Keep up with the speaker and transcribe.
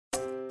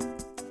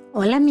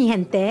Hola, mi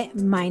gente.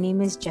 My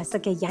name is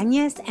Jessica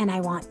Yanez, and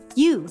I want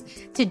you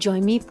to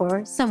join me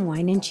for some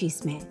Wine and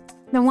Chisme.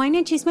 The Wine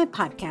and Chisme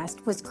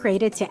podcast was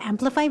created to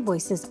amplify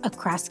voices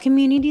across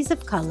communities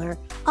of color,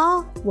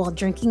 all while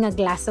drinking a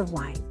glass of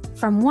wine.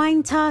 From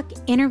wine talk,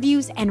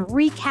 interviews, and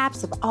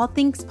recaps of all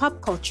things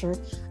pop culture,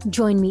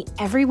 join me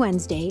every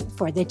Wednesday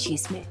for the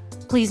Chisme.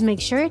 Please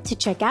make sure to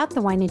check out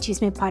the Wine and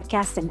Chisme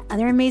podcast and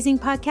other amazing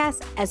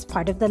podcasts as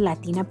part of the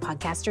Latina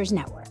Podcasters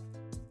Network.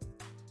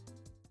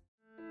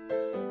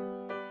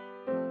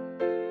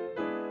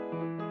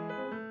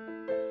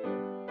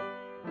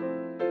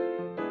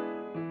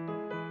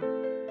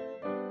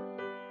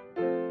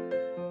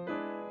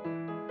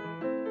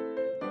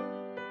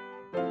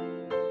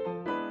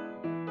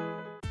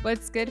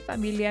 What's good,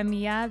 familia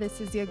mia?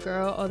 This is your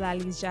girl,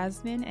 Odalis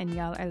Jasmine, and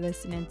y'all are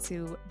listening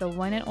to the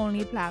one and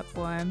only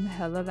platform,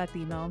 Hello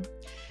Latino.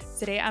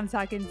 Today, I'm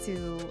talking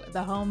to the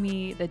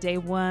homie, the day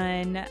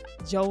one,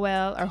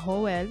 Joél or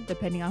Joél,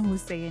 depending on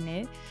who's saying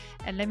it.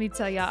 And let me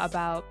tell y'all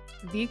about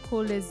the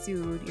coolest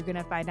dude you're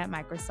gonna find at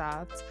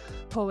Microsoft.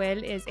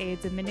 Joél is a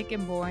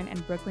Dominican-born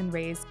and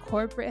Brooklyn-raised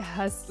corporate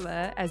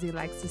hustler, as he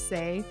likes to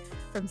say.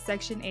 From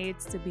Section 8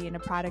 to being a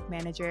product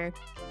manager,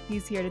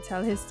 he's here to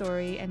tell his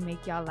story and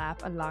make y'all laugh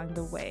along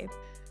the way.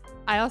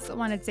 I also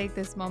want to take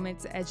this moment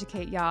to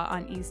educate y'all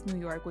on East New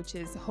York, which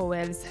is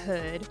Joél's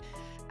hood.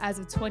 As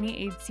of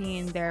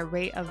 2018, their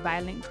rate of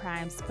violent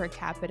crimes per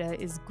capita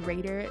is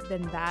greater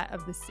than that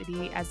of the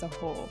city as a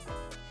whole.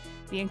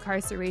 The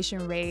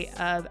incarceration rate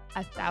of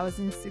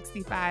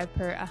 1,065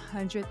 per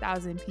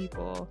 100,000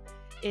 people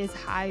is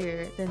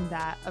higher than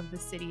that of the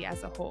city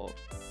as a whole.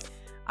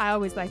 I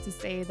always like to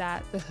say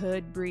that the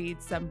hood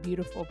breeds some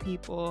beautiful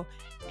people,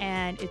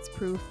 and it's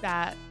proof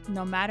that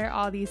no matter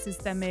all these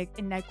systemic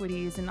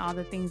inequities and all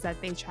the things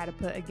that they try to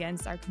put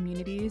against our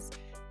communities,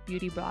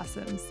 beauty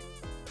blossoms.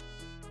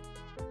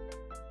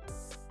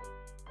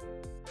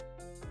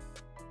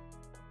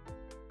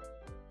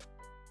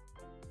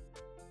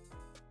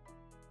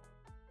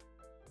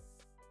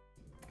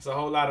 It's a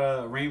whole lot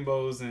of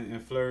rainbows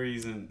and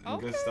flurries and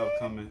good stuff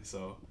coming.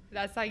 So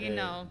that's how you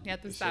know. Ya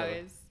tú sabes.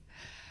 Sure.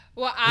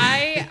 Well,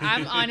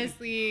 I'm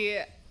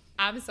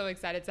so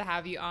excited to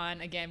have you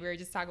on. Again, we were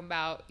just talking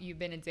about you've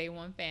been a day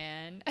one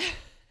fan,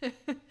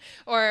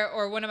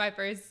 or one of my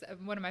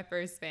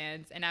first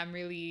fans, and I'm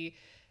really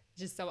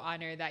just so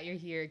honored that you're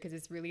here because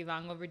it's really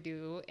long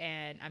overdue,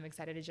 and I'm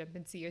excited to jump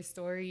into your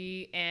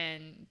story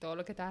and todo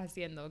lo que estás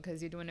haciendo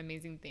because you're doing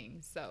amazing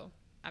things. So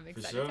I'm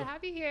excited to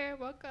have you here.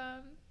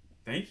 Welcome.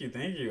 Thank you.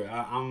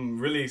 I'm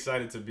really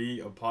excited to be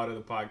a part of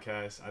the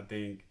podcast. I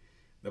think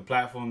the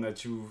platform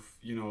that you've,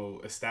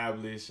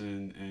 established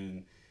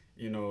and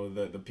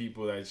the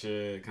people that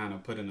you're kind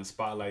of putting a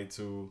spotlight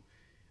to,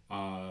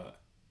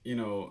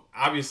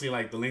 obviously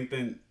like the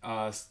LinkedIn,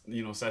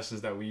 sessions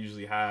that we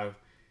usually have,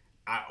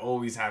 I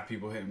always have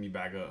people hitting me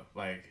back up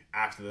like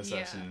after the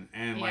session.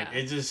 And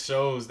it just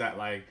shows that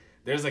like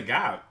there's a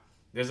gap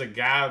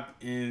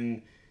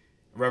in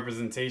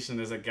representation.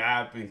 There's a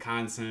gap in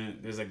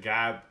content. There's a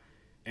gap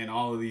in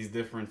all of these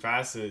different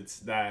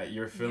facets that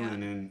you're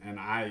feeling. And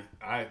I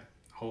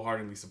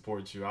wholeheartedly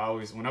support you. I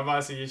always, whenever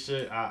I see your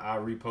shit, I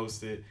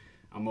repost it.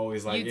 I'm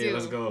always like,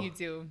 let's go. You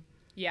do.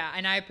 Yeah,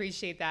 and I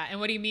appreciate that. And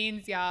what he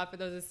means, y'all, for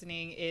those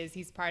listening, is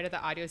he's part of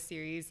the audio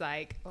series.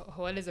 Like,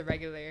 Joél is a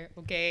regular,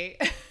 okay?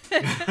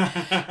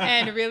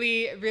 And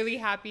really, really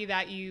happy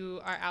that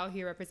you are out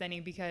here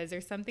representing, because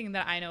there's something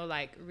that I know,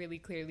 like, really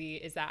clearly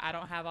is that I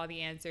don't have all the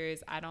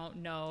answers. I don't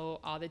know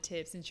all the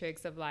tips and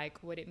tricks of, like,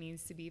 what it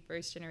means to be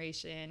first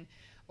generation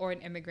or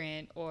an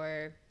immigrant,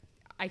 or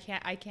I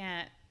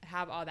can't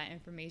have all that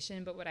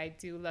information. But what I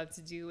do love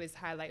to do is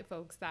highlight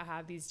folks that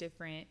have these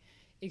different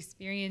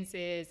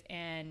experiences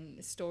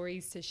and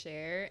stories to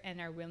share and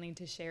are willing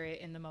to share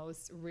it in the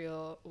most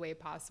real way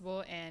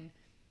possible. And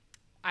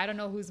I don't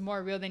know who's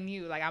more real than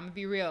you. Like, I'm gonna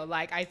be real.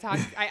 Like, I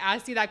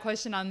asked you that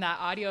question on that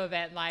audio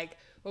event, like,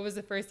 what was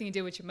the first thing you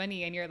did with your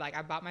money? And you're like,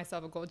 I bought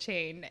myself a gold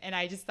chain. And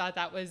I just thought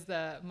that was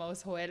the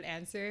most Joél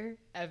answer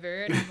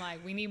ever. And I'm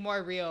like, we need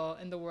more real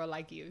in the world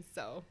like you.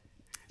 So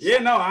yeah,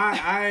 no,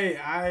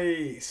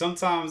 I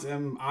sometimes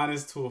am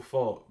honest to a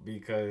fault,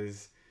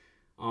 because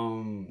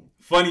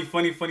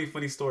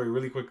funny story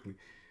really quickly.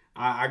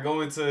 I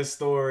go into a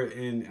store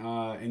in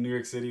New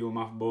York City with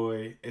my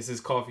boy. It's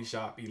his coffee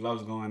shop. He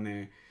loves going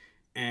there.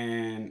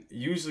 And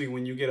usually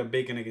when you get a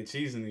bacon, egg, and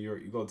cheese in New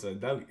York, you go to a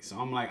deli. So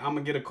I'm like, I'm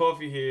gonna get a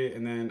coffee here,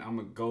 and then I'm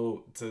gonna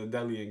go to the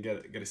deli and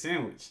get a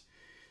sandwich.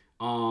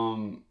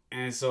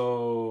 And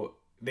so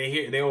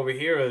they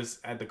overhear us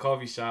at the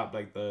coffee shop,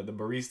 like the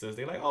baristas.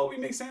 They're like, oh, we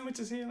make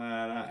sandwiches here,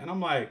 and I'm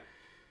like,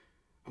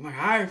 all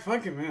right,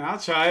 fuck it, man, I'll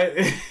try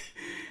it.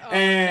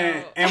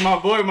 And my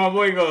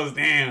boy goes,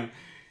 damn,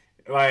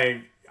 like,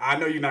 I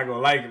know you're not gonna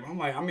like it. I'm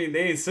like, I mean,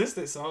 they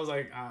insisted, so I was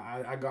like,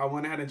 I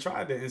went ahead and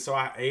tried it, and so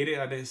I ate it.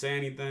 I didn't say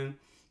anything.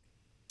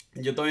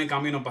 Yo estoy en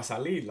camino para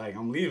salir, like,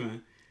 I'm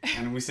leaving,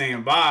 and we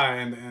saying bye,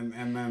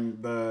 and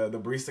then the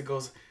barista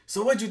goes,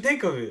 so what'd you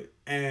think of it?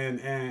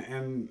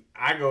 And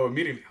I go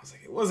immediately, I was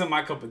like, it wasn't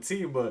my cup of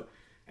tea, but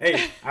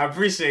hey, I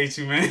appreciate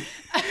you, man.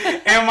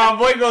 And my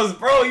boy goes,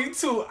 bro, you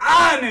too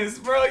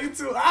honest, bro. You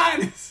too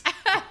honest.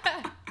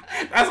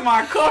 That's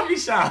my coffee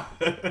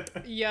shop.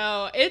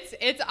 Yo,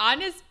 it's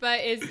honest, but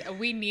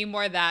we need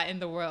more of that in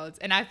the world.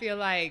 And I feel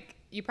like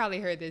you probably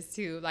heard this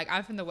too. Like,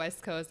 I'm from the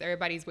West Coast.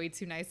 Everybody's way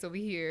too nice over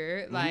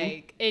here. Mm-hmm.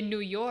 Like, in New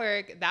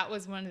York, that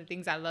was one of the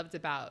things I loved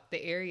about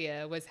the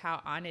area, was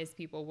how honest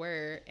people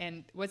were.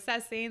 And what's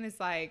that saying? It's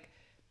like,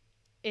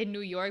 in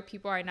New York,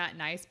 people are not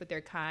nice, but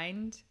they're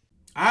kind.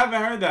 I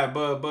haven't heard that,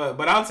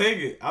 but I'll take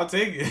it. I'll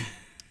take it.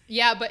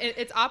 Yeah, but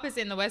it's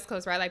opposite in the West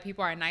Coast, right? Like,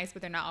 people are nice,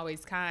 but they're not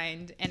always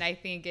kind. And I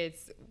think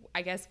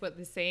I guess what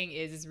the saying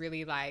is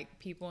really like,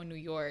 people in New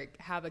York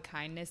have a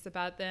kindness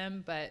about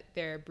them, but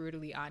they're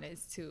brutally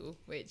honest too,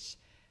 which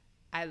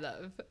I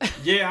love.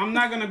 Yeah, I'm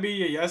not gonna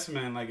be a yes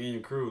man like in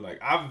your crew. Like,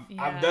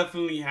 I've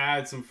definitely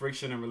had some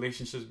friction in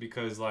relationships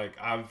because like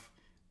I've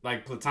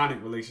like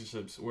platonic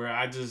relationships where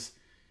I just,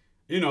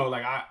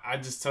 like I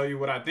just tell you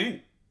what I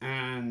think,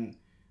 and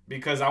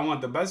because I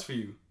want the best for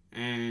you.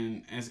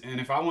 And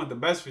if I want the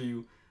best for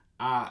you,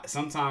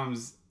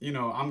 sometimes,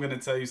 I'm going to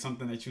tell you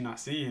something that you're not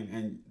seeing.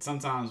 And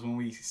sometimes when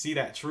we see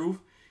that truth,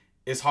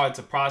 it's hard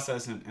to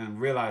process and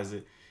realize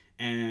it.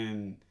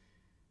 And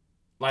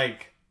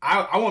like,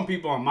 I want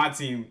people on my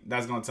team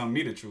that's going to tell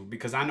me the truth,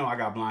 because I know I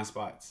got blind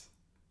spots.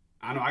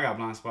 I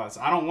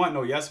don't want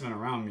no yes men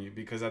around me,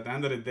 because at the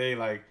end of the day,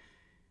 like,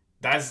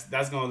 that's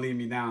going to lead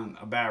me down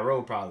a bad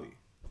road probably.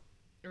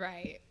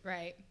 Right.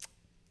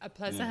 A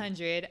plus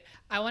 100.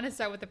 I want to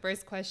start with the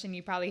first question.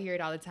 You probably hear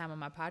it all the time on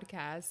my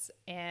podcast.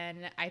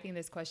 And I think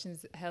this question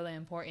is hella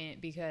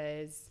important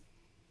because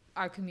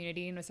our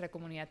community, nuestra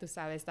comunidad, tú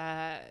sabes,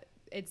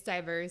 it's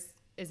diverse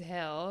as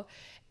hell.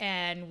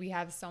 And we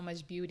have so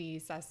much beauty,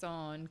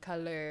 sazon,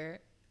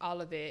 color,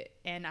 all of it.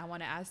 And I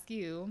want to ask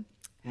you,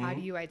 how do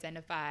you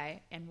identify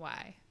and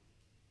why?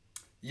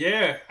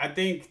 Yeah, I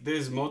think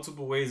there's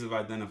multiple ways of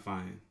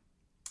identifying.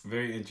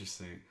 Very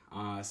interesting.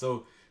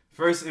 So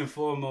first and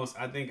foremost,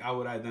 I think I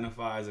would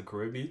identify as a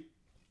Caribbean.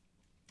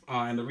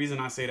 And the reason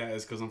I say that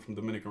is because I'm from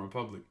Dominican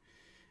Republic.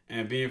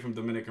 And being from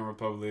Dominican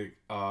Republic,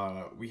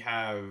 we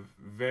have a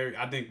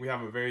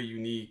very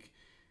unique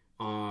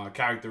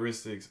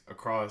characteristics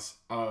across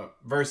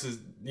versus,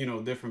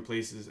 different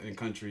places and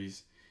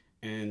countries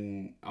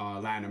in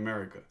Latin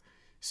America.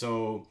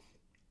 So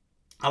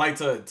I like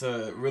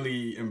to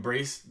really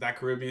embrace that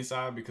Caribbean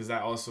side, because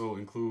that also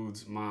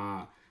includes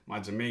my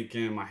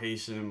Jamaican, my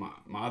Haitian,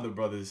 my other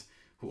brothers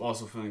who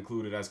also feel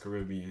included as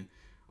Caribbean.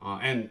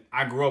 And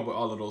I grew up with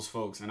all of those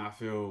folks, and I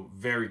feel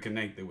very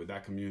connected with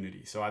that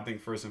community. So I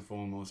think first and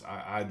foremost,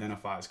 I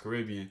identify as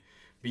Caribbean.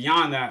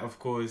 Beyond that, of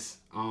course,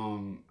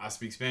 I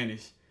speak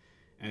Spanish.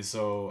 And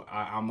so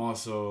I'm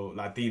also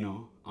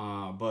Latino,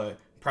 but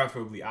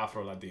preferably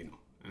Afro-Latino.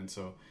 And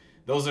so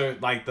those are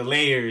like the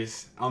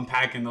layers,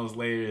 unpacking those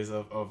layers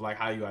of like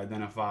how you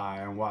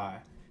identify and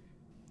why.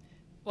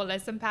 Well,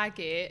 let's unpack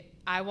it.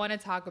 I want to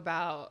talk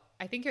about,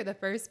 I think you're the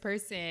first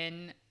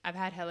person, I've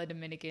had hella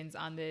Dominicans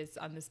on this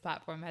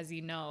platform, as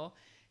you know,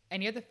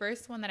 and you're the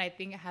first one that I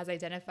think has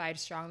identified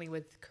strongly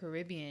with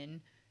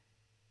Caribbean.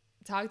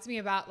 Talk to me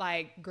about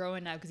like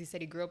growing up, because you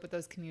said you grew up with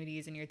those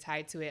communities and you're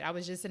tied to it. I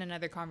was just in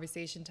another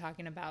conversation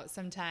talking about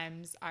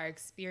sometimes our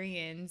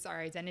experience,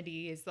 our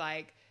identity is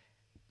like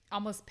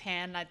almost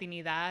pan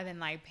Latinidad and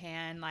like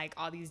pan like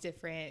all these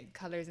different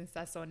colors and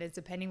stuff. So it's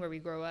depending where we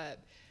grow up.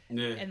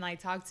 Yeah. And like,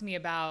 talk to me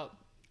about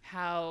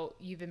how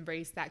you've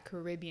embraced that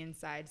Caribbean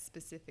side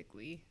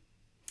specifically.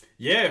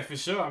 Yeah, for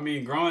sure. I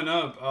mean, growing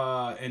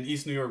up in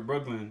East New York,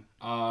 Brooklyn,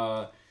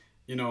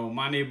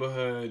 my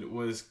neighborhood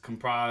was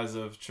comprised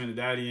of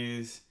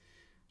Trinidadians,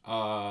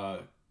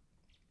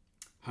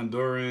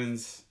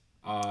 Hondurans.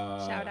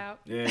 Shout out.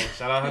 Yeah,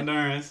 shout out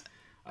Hondurans.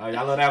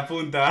 Y'all love that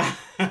punta.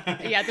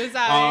 Yeah, tú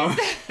sabes.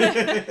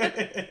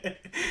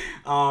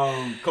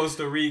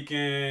 Costa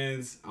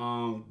Ricans,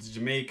 the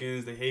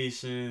Jamaicans, the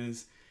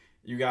Haitians.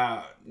 You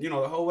got, the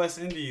whole West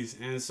Indies.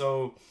 And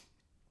so,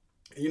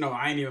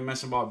 I ain't even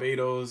mentioned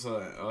Barbados,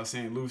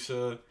 St.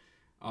 Lucia,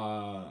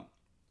 all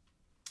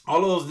of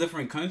those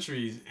different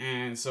countries.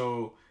 And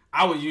so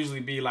I would usually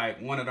be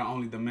like one of the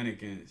only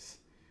Dominicans.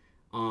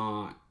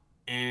 And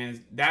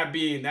that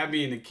being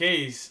the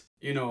case,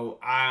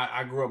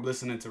 I grew up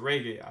listening to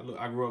reggae.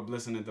 I grew up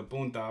listening to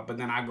punta, but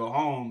then I go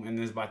home and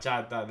there's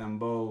bachata,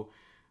 dembow,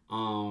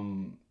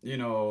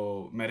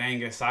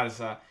 merengue,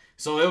 salsa.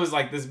 So it was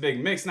like this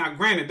big mix. Now,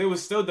 granted, there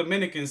was still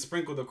Dominicans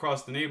sprinkled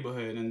across the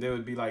neighborhood, and there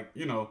would be like,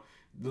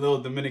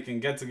 little Dominican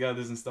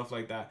get-togethers and stuff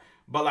like that.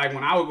 But like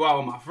when I would go out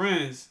with my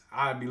friends,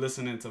 I'd be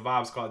listening to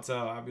Vibes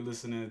Cartel. I'd be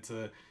listening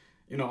to,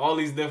 all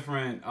these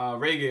different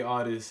reggae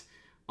artists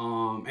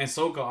and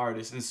soca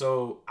artists. And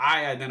so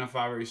I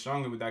identify very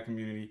strongly with that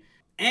community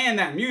and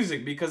that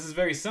music, because it's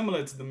very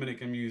similar to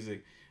Dominican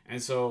music.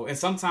 And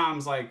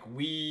sometimes like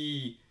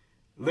we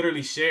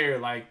literally share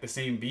like the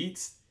same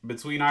beats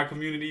between our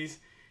communities.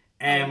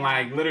 And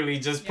like literally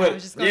just put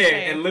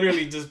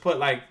literally just put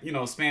like,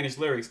 Spanish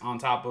lyrics on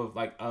top of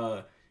like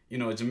a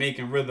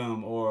Jamaican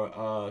rhythm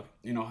or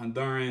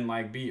Honduran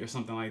like beat or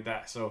something like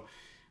that. So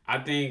I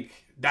think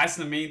that's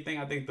the main thing.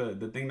 I think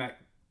the thing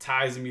that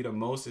ties me the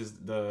most is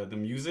the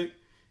music.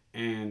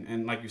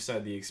 And like you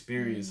said, the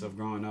experience of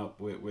growing up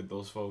with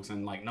those folks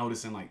and like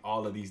noticing like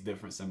all of these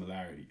different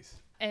similarities.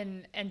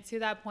 And to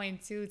that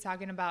point too,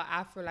 talking about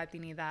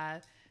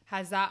Afro-Latinidad,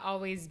 has that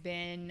always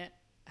been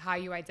how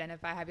you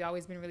identify? Have you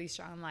always been really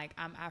strong like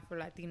I'm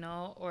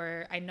Afro-Latino?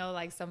 Or I know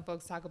like some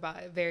folks talk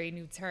about a very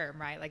new term,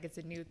 right? Like it's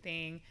a new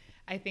thing.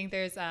 I think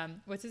there's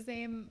what's his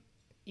name?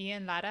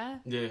 Ian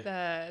Lara,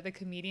 the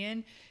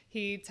comedian.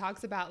 He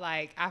talks about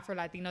like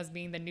Afro-Latinos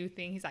being the new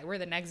thing. He's like, we're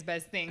the next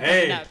best thing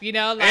coming up, you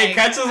know? Like, hey,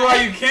 catch us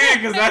while you can,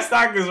 because that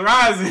stock is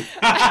rising.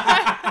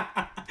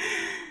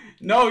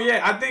 No,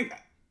 yeah, I think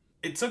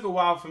it took a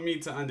while for me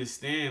to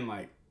understand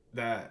like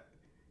that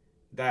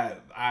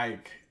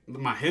like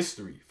my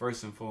history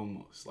first and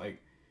foremost.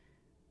 Like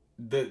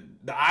the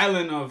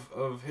island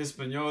of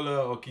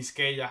Hispaniola or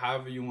Quisqueya,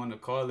 however you want to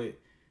call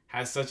it,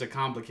 has such a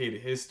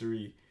complicated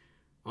history.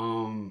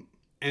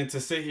 And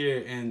to sit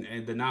here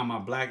and deny my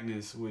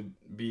blackness would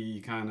be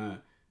kind of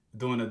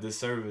doing a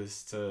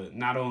disservice to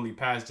not only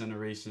past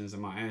generations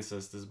and my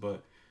ancestors,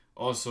 but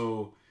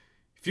also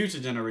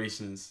future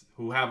generations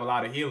who have a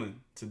lot of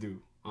healing to do.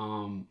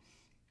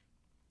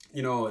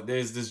 You know,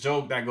 there's this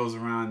joke that goes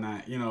around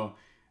that, you know,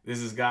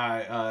 there's this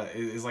guy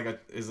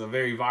is a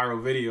very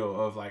viral video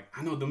of like,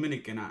 I know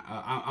Dominican,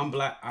 I'm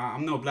black,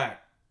 I'm no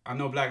black, I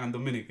know black, I'm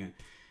Dominican,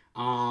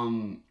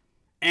 and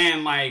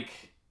like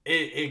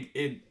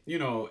it you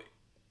know,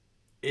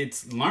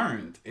 it's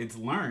learned,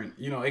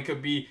 you know. It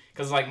could be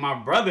because like my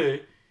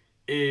brother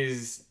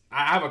is,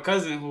 I have a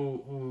cousin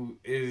who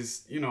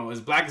is, you know, as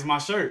black as my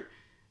shirt,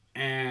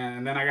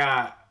 and then I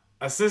got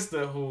a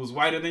sister who's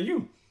whiter than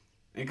you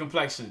in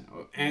complexion.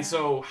 And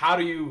so how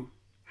do you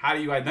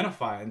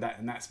identify in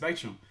that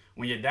spectrum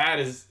when your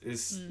dad is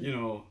you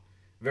know,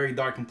 very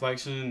dark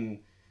complexion and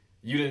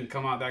you didn't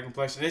come out that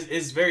complexion?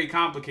 It's very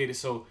complicated.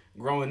 So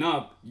growing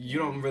up, you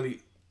don't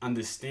really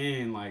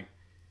understand like,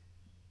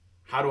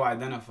 how do I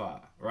identify,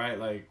 right?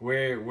 Like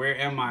where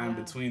am I in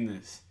between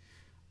this?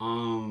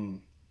 And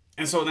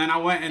so then I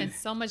went and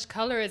so much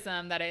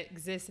colorism that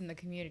exists in the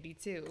community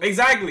too.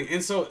 Exactly.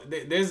 And so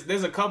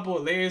there's a couple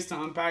of layers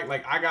to unpack.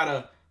 Like I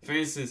gotta, for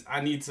instance,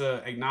 I need to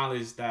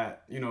acknowledge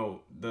that, you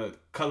know, the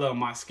color of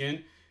my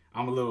skin,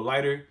 I'm a little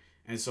lighter,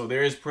 and so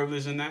there is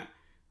privilege in that.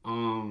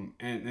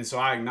 And so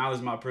I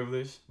acknowledge my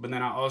privilege, but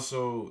then I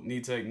also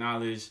need to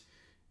acknowledge,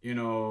 you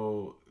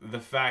know, the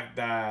fact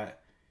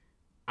that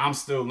I'm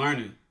still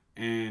learning.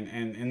 And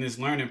in this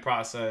learning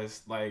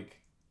process, like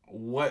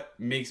what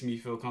makes me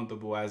feel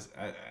comfortable as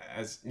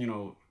you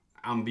know,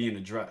 I'm being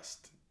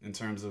addressed in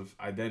terms of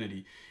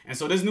identity. And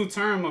so this new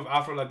term of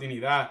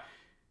Afro-Latinidad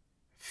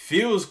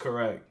feels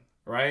correct,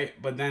 right?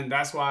 But then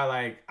that's why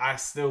like I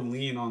still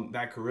lean on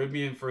that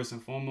Caribbean first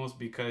and foremost,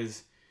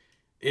 because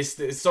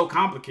it's so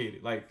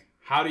complicated. Like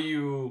how do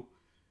you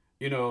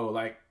know,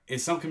 like in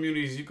some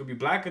communities you could be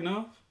black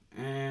enough,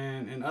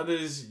 and in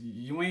others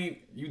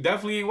you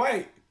definitely ain't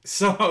white.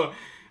 So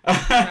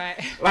right.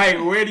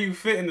 Like where do you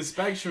fit in the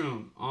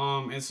spectrum?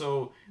 And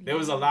so there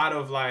was a lot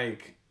of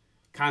like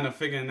kind of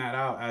figuring that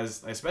out,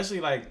 as especially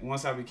like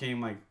once I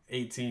became like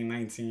 18,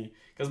 19,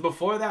 because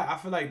before that I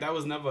feel like that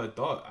was never a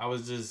thought. I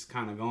was just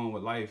kind of going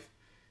with life,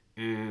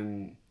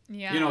 and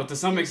you know, to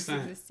some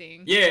extent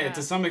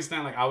to some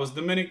extent, like I was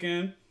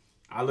Dominican,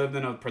 I lived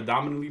in a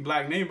predominantly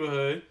black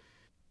neighborhood.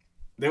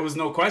 There was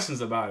no questions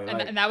about it,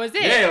 like, and that was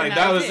it. Yeah, like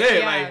that was it.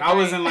 Yeah, like I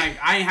wasn't like,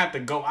 I ain't have to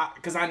go out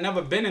because I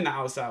never been in the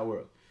outside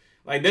world.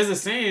 Like there's a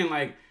saying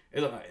like,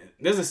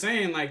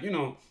 you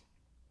know,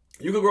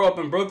 you could grow up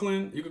in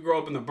Brooklyn, you could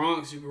grow up in the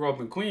Bronx, you could grow up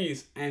in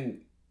Queens,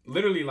 and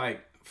literally like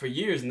for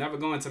years never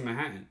go into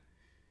Manhattan,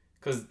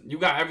 because you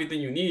got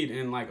everything you need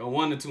in like a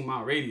 1 to 2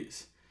 mile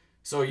radius.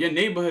 So your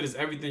neighborhood is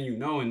everything you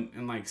know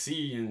and like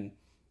see, and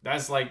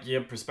that's like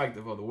your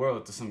perspective of the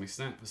world to some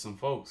extent for some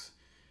folks.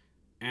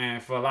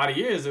 And for a lot of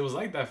years it was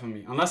like that for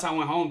me, unless I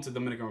went home to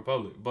Dominican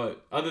Republic.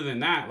 But other than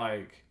that,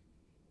 like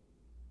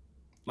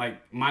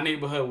my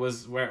neighborhood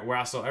was where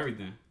I saw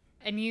everything.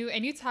 And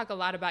you talk a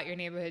lot about your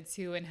neighborhood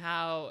too, and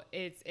how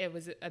it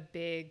was a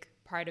big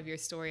part of your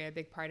story, a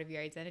big part of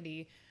your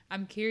identity.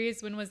 I'm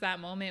curious, when was that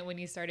moment when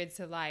you started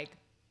to like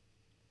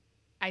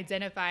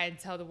identify and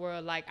tell the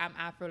world like, I'm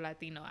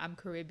Afro-Latino, I'm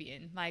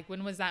Caribbean? Like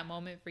when was that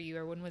moment for you,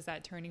 or when was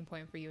that turning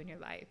point for you in your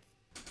life?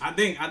 I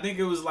think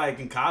it was like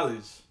in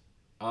college.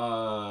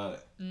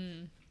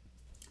 In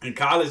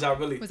college, I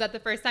really... Was that the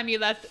first time you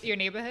left your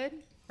neighborhood?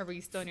 Or were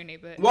you still in your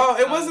neighborhood? Well,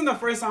 it wasn't the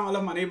first time I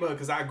left my neighborhood,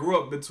 because I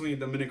grew up between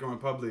Dominican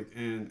Republic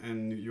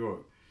and New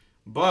York.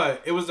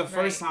 But it was the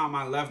first time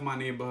I left my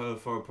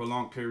neighborhood for a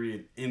prolonged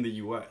period in the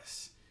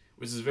U.S.,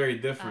 which is very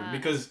different.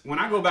 Because when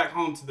I go back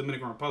home to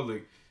Dominican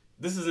Republic,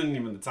 this isn't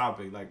even the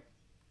topic. Like,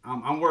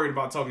 I'm worried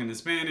about talking in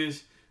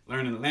Spanish,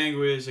 learning the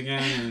language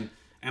again,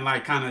 and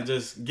like kind of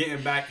just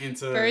getting back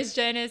into... First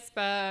gen as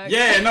fuck.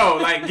 Yeah, no,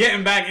 like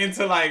getting back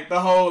into like the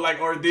whole like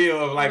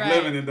ordeal of like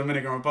living in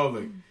Dominican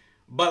Republic.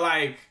 But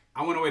like...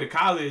 I went away to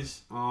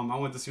college. I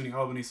went to SUNY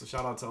Albany, so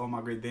shout out to all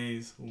my Great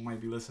Danes who might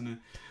be listening.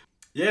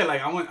 Yeah,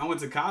 like I went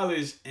to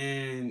college,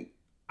 and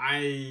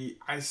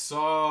I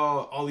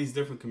saw all these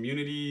different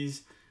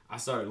communities. I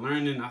started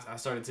learning. I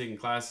started taking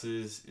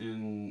classes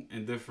in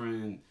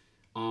different.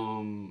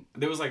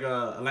 There was like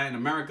a Latin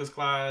America's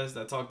class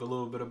that talked a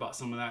little bit about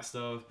some of that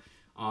stuff.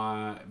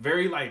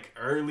 Very like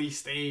early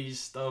stage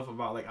stuff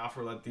about like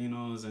Afro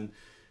Latinos, and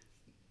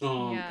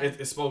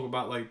it spoke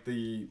about like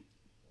the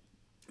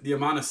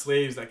amount of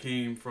slaves that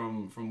came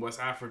from West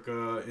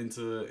Africa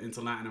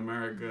into Latin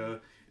America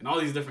and all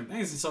these different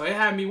things. And so it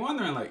had me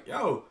wondering like,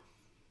 yo,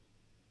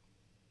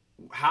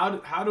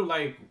 how do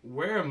like,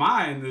 where am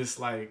I in this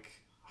like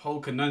whole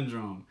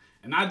conundrum?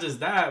 And not just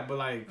that, but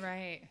like,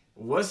 right,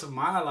 what's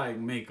my like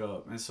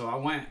makeup? And so I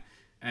went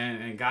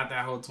and got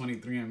that whole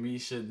 23andMe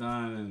shit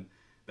done, and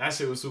that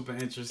shit was super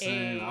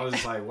interesting. I was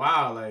just like,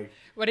 wow, like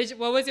what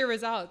was your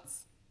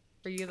results?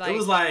 Were you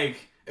like,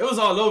 it was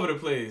all over the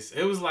place.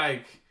 It was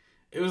like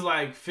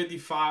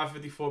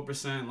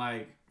 54%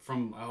 like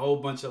from a whole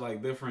bunch of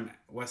like different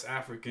West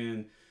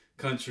African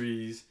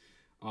countries,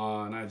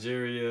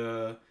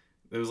 Nigeria.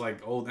 There was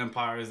like old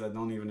empires that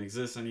don't even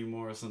exist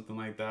anymore or something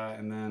like that.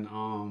 And then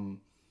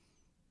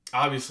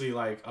obviously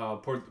like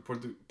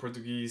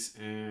Portuguese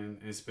and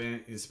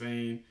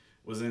Spain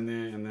was in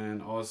there. And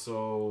then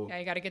also, yeah,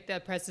 you got to get the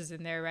oppressors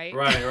in there, right?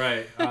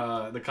 Right.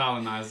 The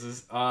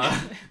colonizers.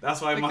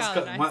 That's why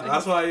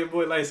that's why your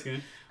boy light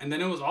skin. And then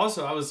it was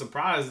also, I was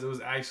surprised it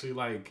was actually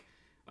like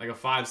a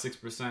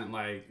 5-6%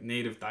 like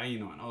native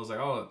Taino. And I was like,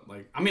 oh,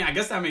 like, I mean, I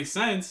guess that makes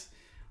sense.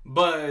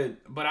 But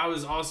I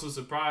was also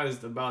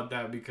surprised about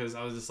that because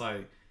I was just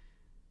like,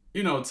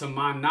 you know, to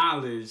my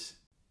knowledge,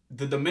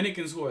 the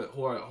Dominicans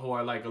who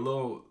are like a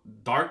little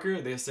darker,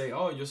 they say,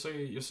 oh, yo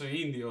soy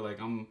Indio, like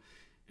I'm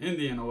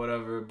Indian or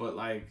whatever. But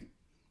like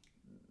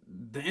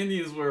the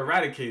Indians were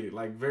eradicated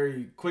like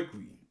very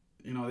quickly.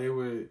 You know, they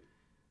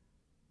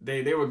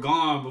were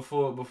gone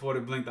before they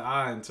blinked the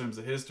eye in terms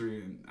of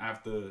history, and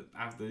after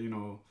you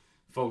know,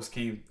 folks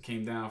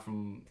came down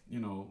from, you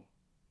know,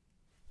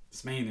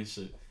 Spain and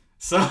shit.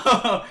 So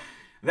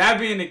that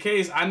being the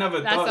case, I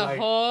never thought that's a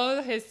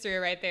whole history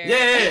right there.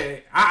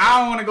 Yeah. I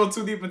don't want to go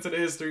too deep into the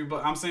history,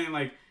 but I'm saying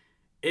like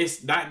it's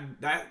that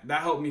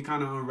helped me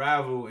kind of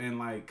unravel and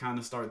like kind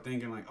of start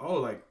thinking like, oh,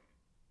 like,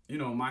 you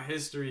know, my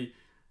history.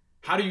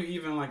 How do you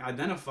even like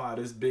identify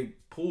this big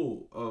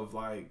pool of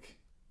like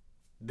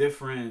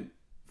different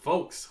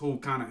folks who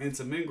kind of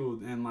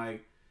intermingled, and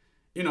like,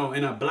 you know,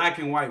 in a black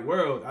and white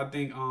world? I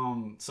think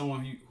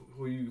someone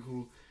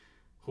who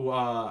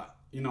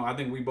you know, I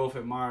think we both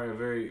admire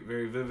very,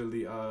 very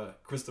vividly,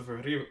 Christopher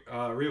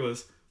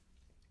Rivas.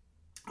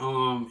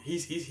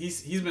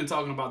 He's been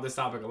talking about this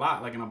topic a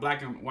lot. Like in a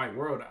black and white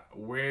world,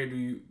 where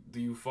do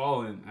you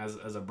fall in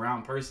as a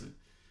brown person?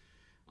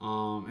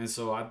 And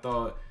so I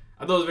thought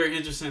it was very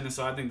interesting, and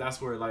so I think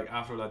that's where like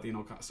Afro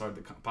Latino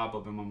started to pop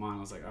up in my mind.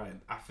 I was like, all right,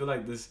 I feel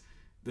like this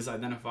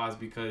identifies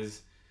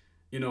because,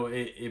 you know,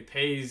 it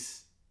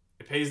pays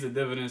the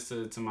dividends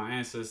to my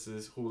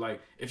ancestors who, like,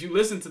 if you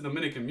listen to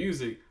Dominican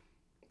music,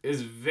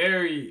 is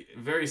very,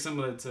 very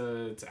similar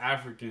to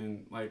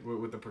African, like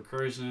with the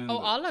percussion. Oh,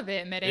 all of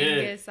it.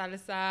 Merengue,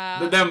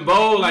 salsa. The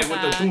dembow, like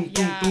with the boom,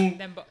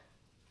 boom, boom.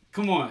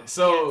 Come on.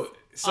 So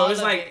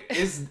it's like,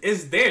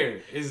 it's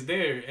there. It's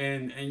there.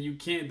 And you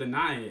can't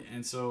deny it.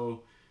 And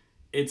so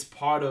it's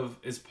part of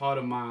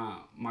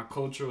my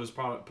culture, it's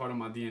part of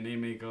my DNA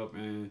makeup,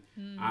 and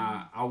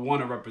I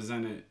want to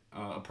represent it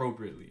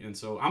appropriately. And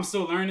so I'm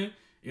still learning.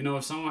 You know,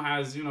 if someone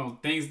has, you know,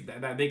 things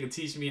that they could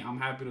teach me, I'm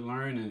happy to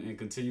learn and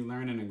continue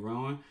learning and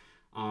growing.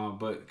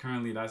 But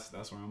currently that's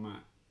where I'm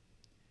at.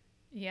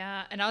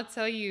 Yeah. And I'll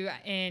tell you,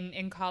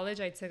 in college,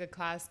 I took a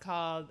class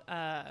called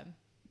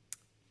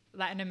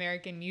Latin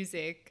American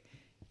music.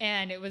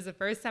 And it was the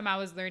first time I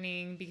was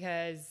learning,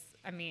 because,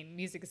 I mean,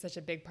 music is such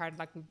a big part of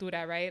la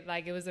cultura, right?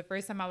 Like, it was the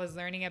first time I was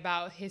learning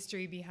about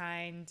history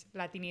behind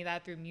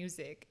Latinidad through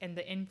music and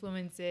the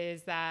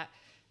influences that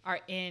are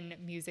in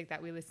music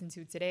that we listen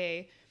to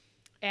today.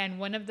 And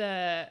one of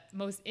the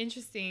most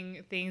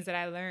interesting things that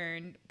I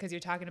learned, because you're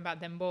talking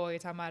about dembow, you're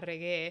talking about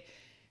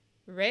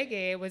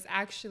reggae was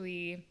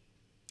actually,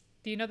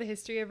 do you know the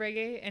history of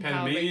reggae and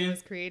how reggae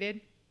was created?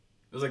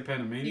 It was like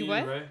Panamanian,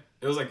 right?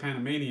 It was like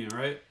Panamanian,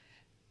 right?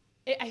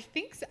 I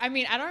think so. I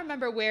mean, I don't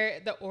remember where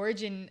the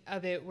origin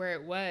of it, where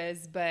it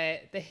was,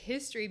 but the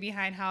history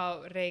behind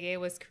how reggae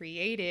was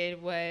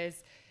created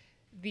was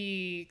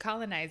the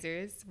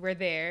colonizers were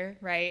there,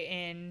 right?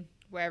 In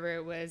wherever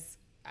it was,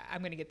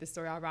 I'm going to get this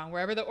story all wrong,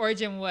 wherever the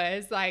origin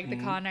was, like the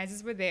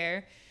colonizers were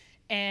there,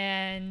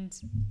 and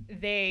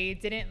they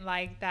didn't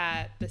like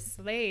that the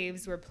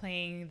slaves were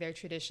playing their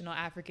traditional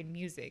African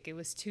music. It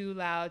was too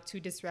loud, too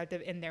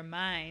disruptive in their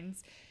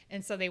minds.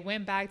 And so they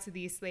went back to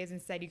these slaves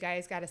and said, you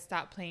guys got to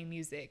stop playing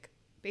music.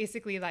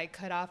 Basically, like,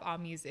 cut off all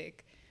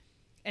music.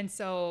 And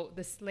so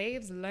the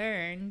slaves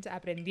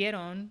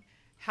aprendieron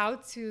how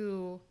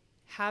to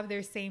have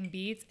their same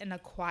beats in a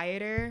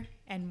quieter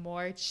and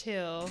more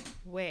chill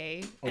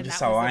way. And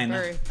that was the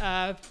birth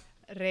of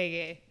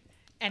reggae.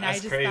 And that's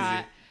I just crazy.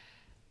 Thought,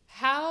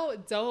 how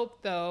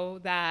dope, though,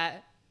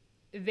 that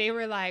they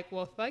were like,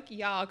 well, fuck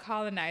y'all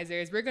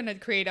colonizers. We're going to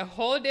create a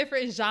whole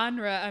different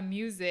genre of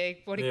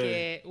music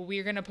porque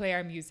we're going to play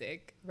our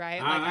music,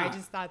 right? Like, I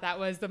just thought that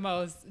was the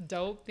most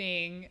dope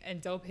thing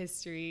and dope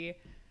history,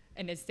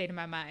 and it stayed in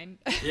my mind.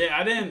 Yeah,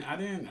 I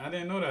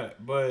didn't know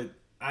that. But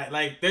I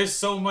like, there's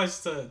so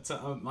much to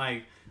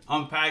like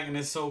unpack, and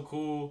it's so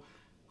cool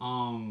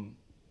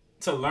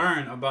to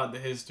learn about the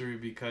history,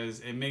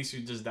 because it makes you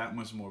just that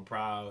much more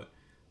proud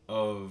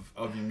of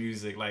your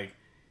music. Like,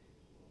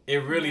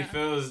 it really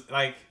feels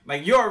like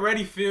you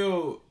already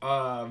feel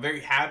very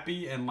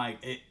happy, and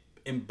like it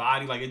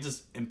embody, like it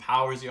just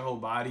empowers your whole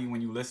body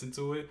when you listen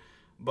to it.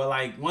 But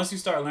like once you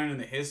start learning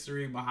the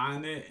history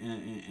behind it,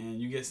 and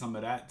you get some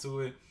of that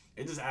to it,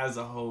 it just adds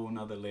a whole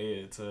nother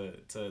layer to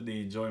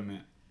the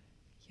enjoyment.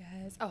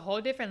 Yes, a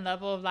whole different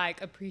level of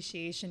like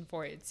appreciation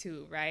for it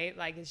too, right?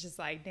 Like it's just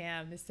like,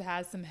 damn, this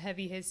has some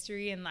heavy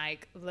history, and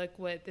like look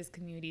what this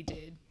community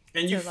did.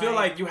 And you feel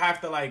like you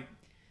have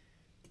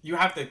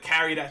to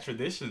carry that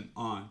tradition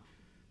on,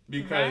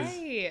 because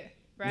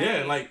right.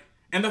 Yeah, like,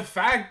 and the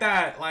fact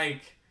that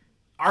like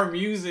our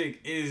music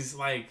is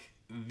like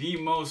the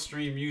most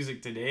streamed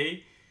music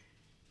today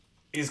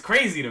is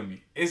crazy to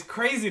me. It's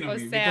crazy to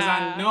me, because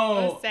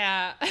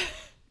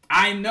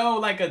I know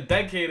like a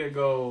decade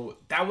ago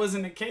that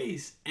wasn't the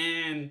case.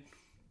 And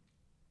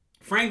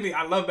frankly,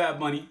 I love Bad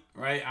Bunny,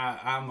 right?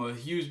 I'm a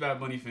huge Bad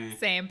Bunny fan.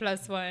 Same,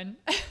 +1.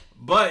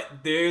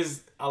 But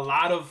there's a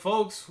lot of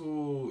folks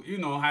who,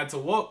 had to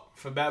walk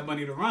for Bad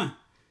Bunny to run.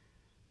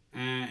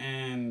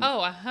 And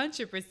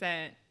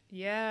 100%.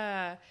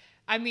 Yeah.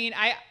 I mean,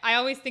 I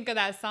always think of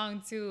that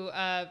song too.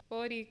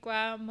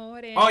 Boricua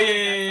Morena. Oh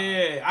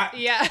yeah.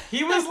 Yeah.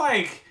 He was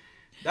like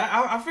that.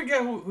 I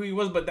forget who he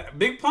was, but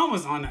Big Pun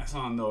was on that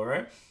song though,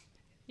 right?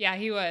 Yeah,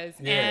 he was.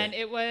 Yeah. And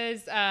it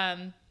was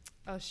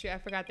oh shoot, I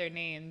forgot their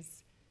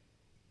names.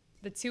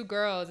 The two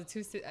girls,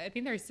 I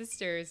think they're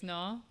sisters,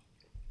 no?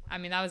 I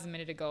mean, that was a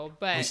minute ago,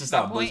 but we should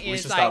stop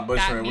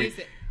butchering.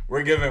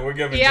 We're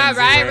giving yeah, Gen Z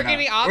right. We're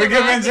giving all We're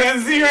giving Gen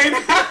Z right now.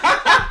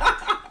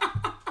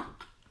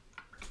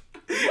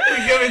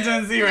 We're giving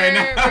Gen Z right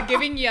now. We're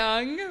giving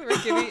young.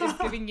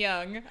 It's giving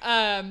young.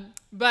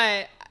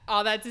 But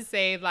all that to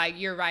say, like,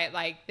 you're right.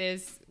 Like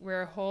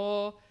we're a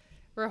whole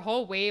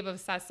wave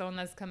of sazon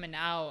that's coming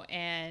out,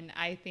 and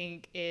I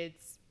think it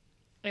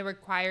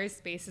requires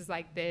spaces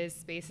like this,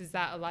 spaces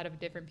that a lot of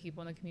different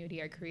people in the community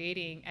are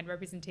creating, and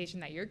representation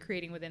that you're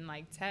creating within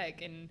like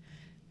tech. And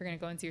we're gonna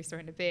go into your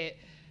story in a bit.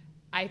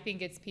 I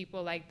think it's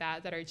people like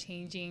that are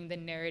changing the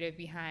narrative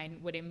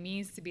behind what it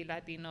means to be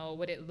Latino,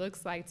 what it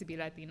looks like to be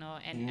Latino,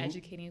 and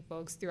educating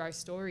folks through our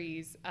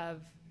stories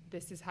of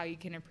this is how you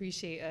can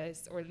appreciate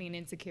us or lean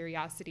into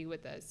curiosity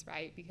with us,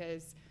 right?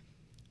 Because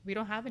we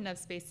don't have enough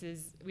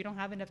spaces, we don't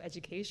have enough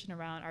education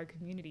around our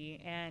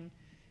community. And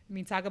I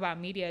mean, talk about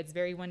media, it's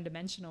very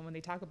one-dimensional when they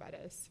talk about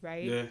us,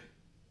 right? Yeah.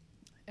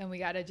 And we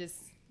gotta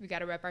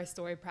rep our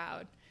story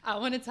proud. I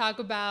want to talk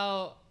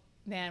about,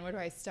 man, where do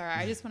I start?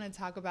 I just want to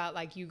talk about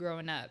like you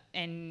growing up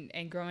and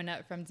growing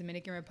up from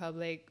Dominican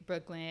Republic,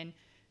 Brooklyn.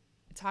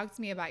 Talk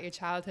to me about your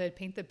childhood.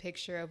 Paint the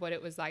picture of what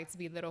it was like to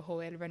be little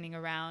Joél running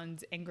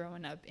around and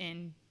growing up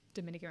in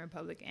Dominican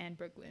Republic and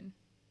Brooklyn.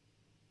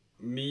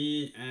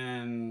 Me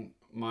and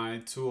my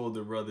two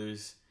older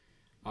brothers.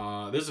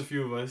 There's a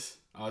few of us.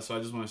 So I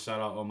just want to shout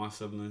out all my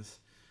siblings.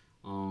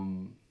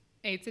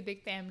 It's a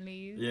big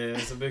family. Yeah,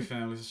 it's a big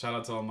family. So shout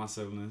out to all my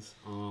siblings.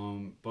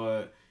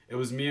 But it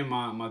was me and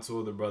my two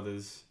older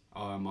brothers,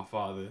 and my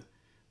father,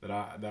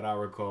 that I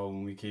recall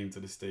when we came to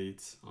the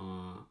States.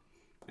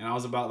 And I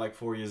was about like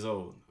 4 years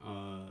old.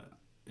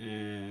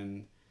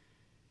 And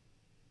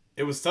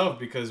it was tough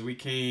because we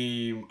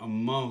came a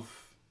month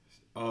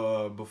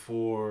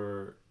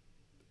before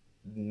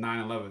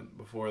 9/11,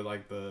 before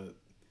like the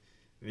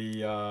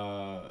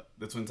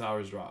Twin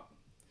Towers dropped.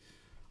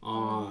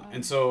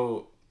 And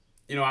so,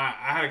 I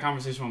had a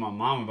conversation with my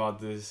mom about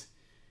this.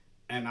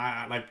 And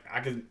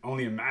I could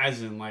only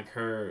imagine like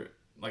her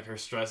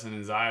stress and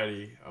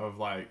anxiety of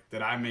like,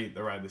 did I make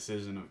the right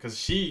decision? Because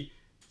she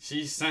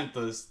sent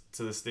us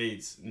to the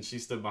States, and she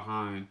stood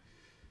behind,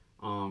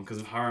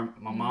 because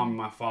my mom and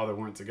my father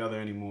weren't together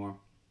anymore.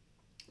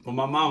 But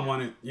my mom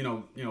wanted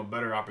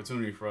better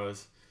opportunity for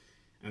us,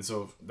 and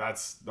so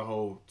that's the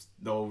whole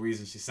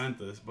reason she sent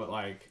us. But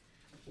like,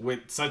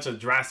 with such a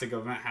drastic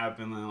event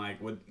happening, like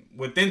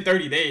within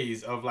 30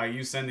 days of like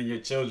you sending your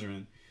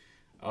children,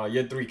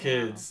 your 3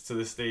 kids to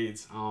the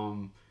States,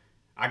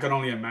 I could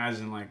only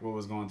imagine like what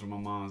was going through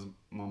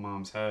my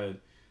mom's head.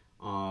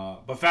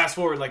 But fast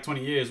forward like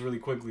 20 years really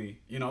quickly,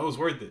 it was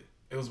worth it.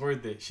 It was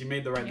worth it. She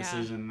made the right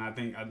decision, and I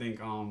think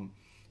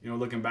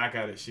looking back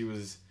at it, she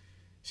was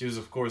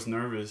of course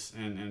nervous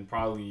and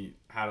probably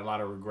had a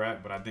lot of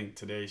regret, but I think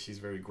today she's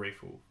very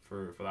grateful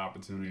for the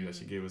opportunity that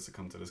she gave us to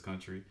come to this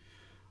country.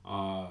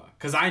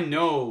 Cause I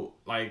know,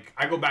 like,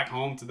 I go back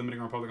home to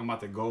Dominican Republic. I'm about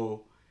to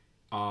go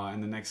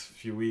in the next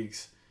few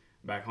weeks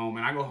back home,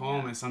 and I go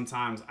home and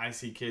sometimes I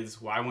see kids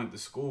who I went to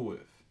school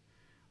with,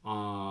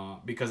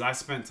 because I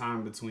spent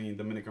time between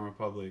Dominican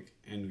Republic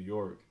and New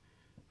York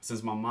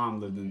since my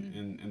mom lived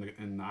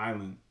in the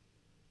island.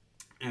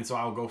 And so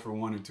I'll go for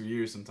 1 or 2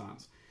 years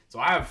sometimes. So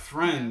I have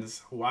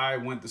friends who I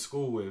went to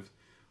school with,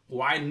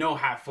 who I know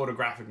have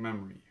photographic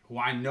memory, who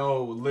I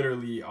know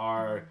literally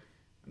are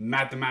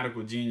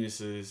mathematical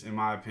geniuses, in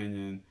my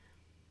opinion,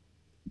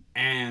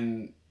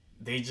 and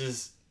they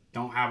just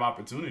don't have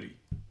opportunity.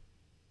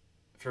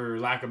 For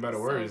lack of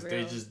better words,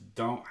 they just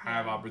don't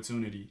have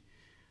opportunity.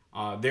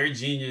 Their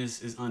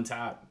genius is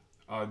untapped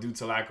due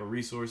to lack of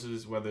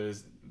resources, whether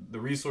it's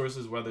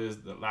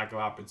the lack of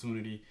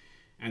opportunity.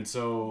 And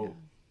so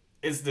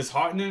it's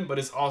disheartening, but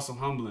it's also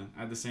humbling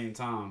at the same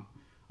time.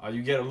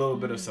 You get a little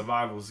bit of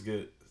survivor's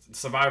guilt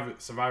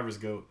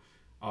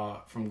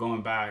from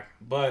going back.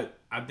 But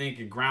I think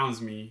it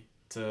grounds me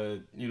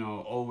to,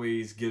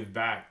 always give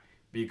back,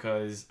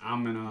 because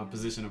I'm in a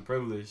position of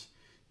privilege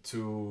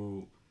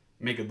to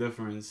make a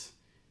difference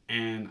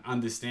and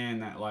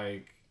understand that,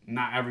 like,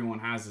 not everyone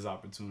has this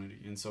opportunity.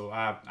 And so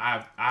I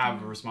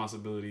have a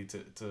responsibility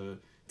to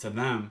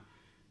them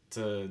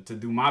to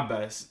do my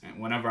best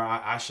whenever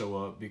I show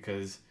up,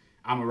 because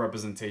I'm a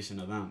representation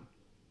of them.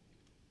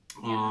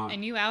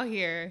 And you out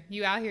here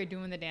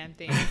doing the damn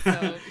thing.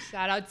 So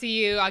shout out to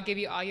you. I'll give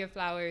you all your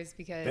flowers,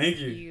 because thank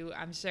you.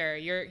 I'm sure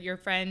your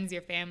friends,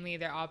 your family,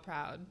 they're all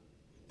proud.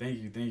 Thank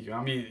you.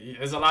 I mean,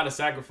 there's a lot of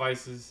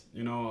sacrifices,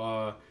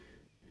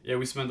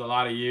 we spent a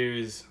lot of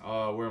years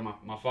where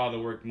my father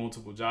worked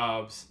multiple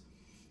jobs.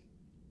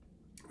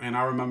 And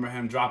I remember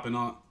him dropping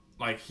on,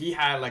 like, he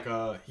had like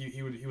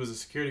he was a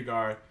security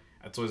guard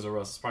at Toys R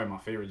Us. It's probably my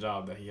favorite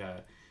job that he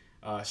had.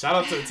 Shout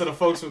out to the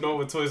folks who know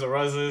what Toys R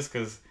Us is,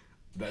 because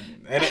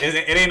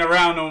it ain't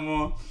around no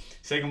more.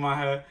 Shaking my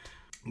head.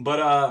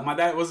 But my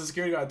dad was a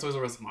security guard at Toys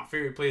R Us. My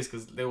favorite place,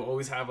 because they will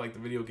always have like the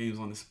video games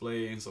on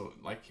display, and so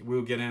like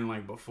we'll get in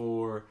like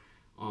before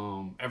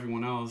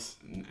everyone else,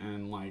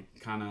 and like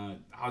kind of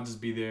I'll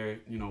just be there,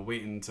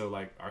 waiting until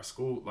like our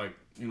school, like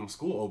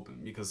school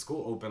open, because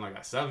school open like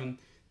at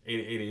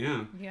 8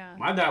 a.m. Yeah.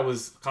 My dad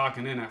was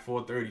clocking in at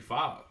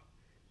 4:35.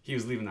 He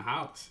was leaving the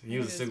house. He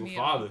was a single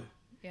father.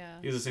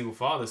 Yeah. He was a single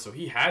father, so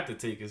he had to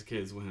take his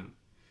kids with him.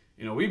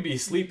 We'd be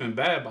asleep in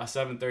bed by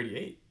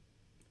 7:38.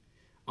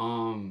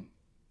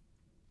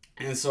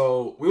 And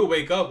so we would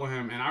wake up with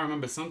him, and I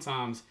remember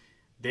sometimes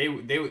they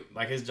would,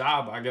 like, his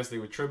job, I guess they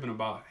were tripping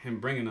about him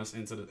bringing us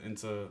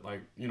into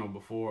like,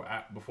 before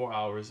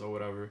hours or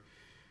whatever.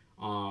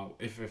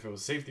 If it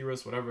was safety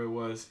risk, whatever it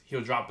was,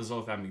 he'll drop us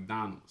off at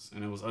McDonald's,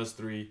 and it was us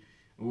three.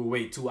 We would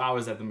wait 2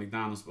 hours at the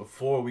McDonald's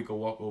before we could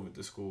walk over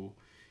to school,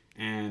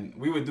 and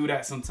we would do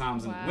that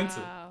sometimes in the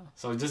winter.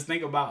 So just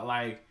think about,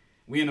 like,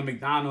 we in the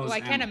McDonald's. Oh, I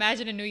can't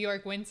imagine a New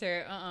York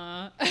winter.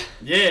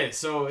 Yeah,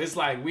 so it's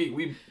like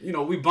we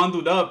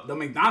bundled up. The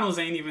McDonald's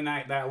ain't even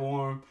that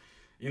warm.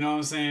 You know what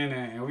I'm saying?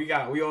 And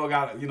we all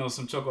got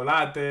some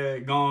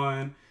chocolate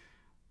going.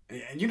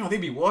 And they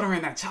be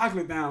watering that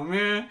chocolate down,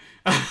 man.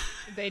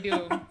 They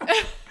do.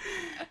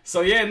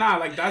 So yeah,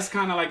 like that's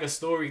kind of like a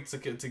story to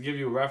give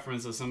you a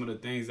reference of some of the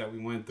things that we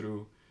went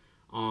through.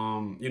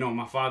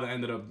 My father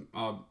ended up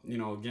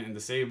getting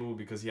disabled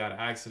because he had an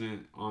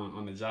accident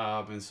on the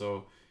job, and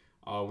so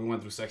we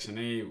went through Section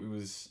 8. We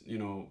was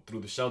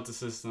through the shelter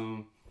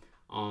system.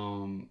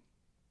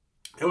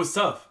 It was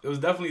tough. It was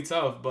definitely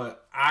tough,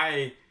 but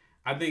I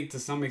think to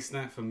some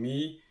extent for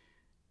me,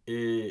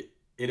 it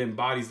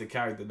embodies the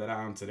character that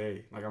I am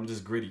today. Like, I'm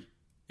just gritty,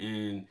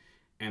 and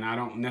I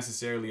don't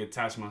necessarily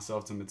attach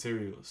myself to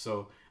material.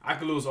 So I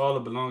could lose all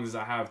the belongings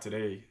I have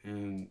today,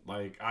 and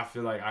like I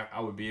feel like I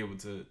would be able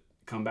to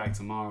come back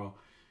tomorrow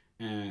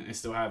and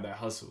still have that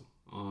hustle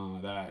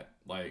that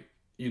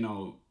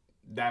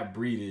that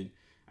breeded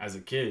as a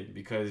kid,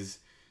 because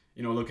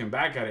looking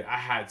back at it, I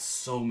had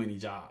so many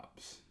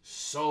jobs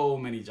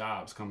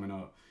coming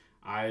up.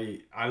 I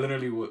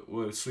literally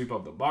would sweep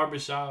up the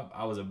barbershop.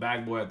 I was a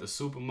bag boy at the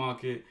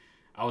supermarket.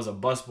 I was a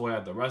bus boy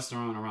at the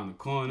restaurant around the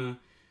corner.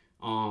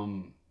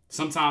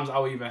 Sometimes I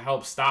would even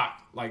help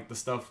stock like the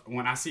stuff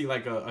when I see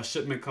like a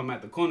shipment come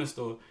at the corner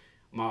store.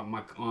 My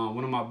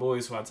one of my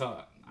boys, who I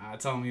tell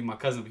him he's my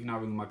cousin, but he's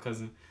not really my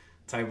cousin.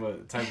 Type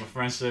of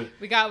friendship.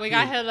 We got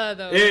Hilla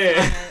though.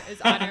 Yeah,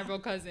 his honorable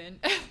cousin.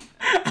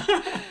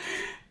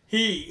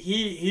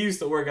 He used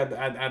to work at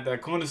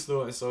that corner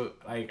store, and so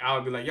like I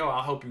would be like, yo,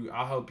 I'll help you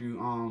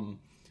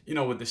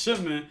with the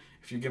shipment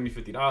if you give me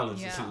 $50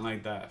 or something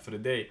like that for the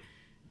day.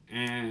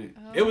 And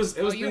it was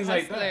things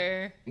like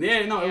that.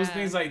 Yeah, no, it was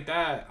things like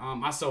that.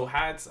 I sold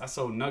hats, I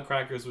sold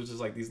nutcrackers, which is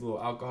like these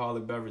little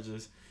alcoholic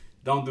beverages.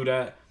 Don't do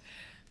that.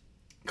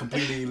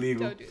 Completely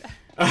illegal. Don't do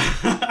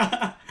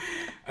that.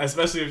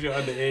 Especially if you're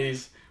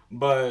underage.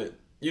 But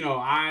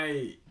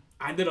I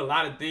did a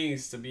lot of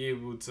things to be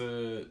able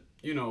to,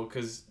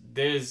 because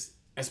there's,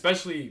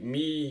 especially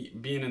me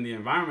being in the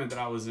environment that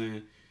I was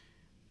in,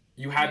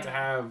 you had to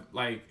have,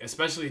 like,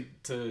 especially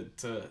to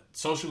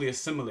socially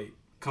assimilate,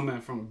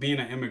 coming from being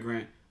an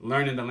immigrant,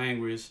 learning the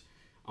language,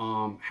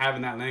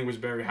 having that language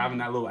barrier, having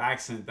that little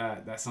accent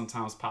that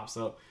sometimes pops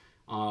up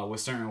with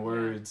certain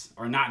words,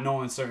 or not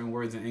knowing certain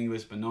words in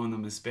English but knowing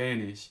them in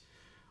Spanish.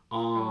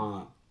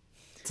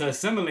 To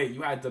assimilate,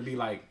 you had to be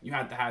like, you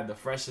had to have the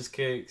freshest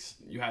kicks.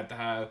 You had to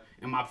have,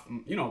 and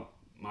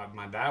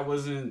my dad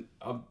wasn't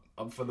up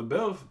for the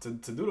bill to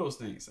do those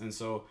things. And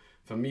so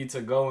for me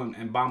to go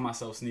and buy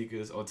myself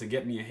sneakers or to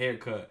get me a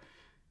haircut,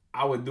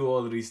 I would do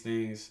all of these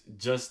things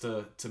just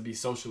to be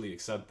socially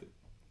accepted.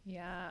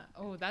 Yeah.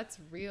 Oh, that's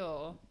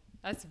real.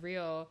 That's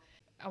real.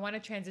 I want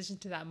to transition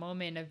to that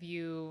moment of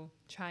you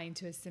trying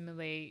to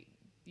assimilate,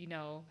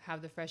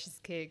 have the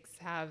freshest kicks,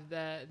 have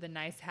the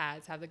nice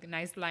hats, have the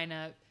nice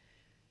lineup.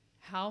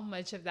 How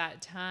much of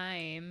that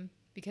time,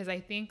 because I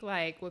think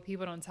like what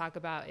people don't talk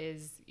about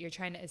is you're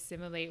trying to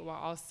assimilate while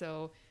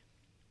also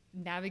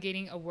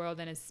navigating a world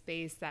and a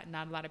space that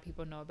not a lot of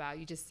people know about.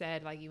 You just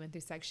said like you went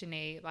through Section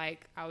 8,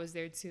 like I was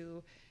there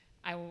too.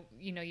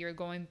 You're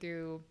going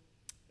through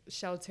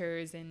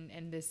shelters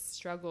and this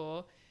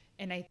struggle,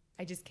 and I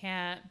just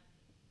can't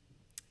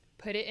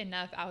put it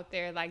enough out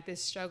there, like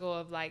this struggle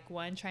of like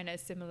one trying to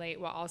assimilate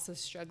while also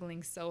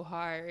struggling so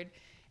hard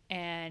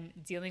and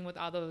dealing with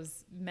all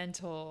those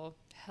mental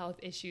health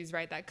issues,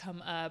 right, that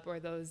come up, or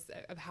those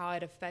of how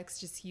it affects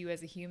just you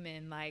as a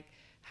human. Like,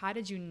 how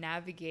did you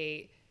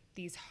navigate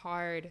these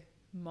hard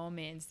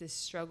moments, this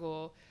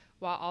struggle,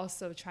 while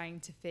also trying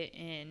to fit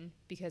in?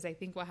 Because I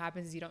think what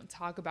happens is you don't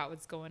talk about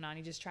what's going on.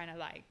 You're just trying to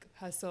like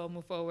hustle,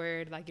 move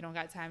forward. Like you don't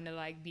got time to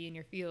like be in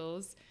your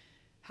feels.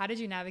 How did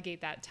you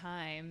navigate that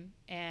time,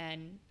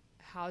 and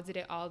how did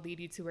it all lead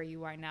you to where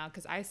you are now?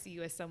 Because I see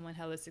you as someone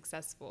hella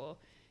successful,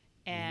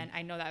 and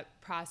I know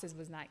that process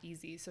was not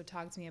easy. So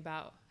talk to me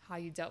about how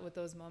you dealt with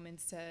those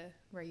moments to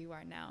where you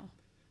are now.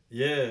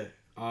 Yeah,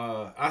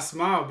 I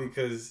smile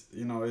because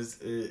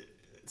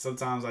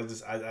sometimes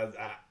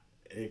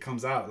it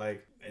comes out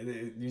like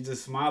you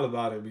just smile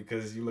about it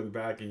because you look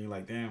back and you're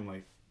like, damn,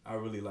 like I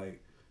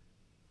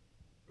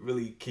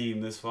really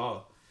came this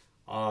far.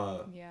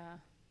 Yeah.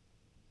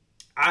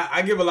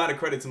 I give a lot of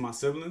credit to my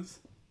siblings.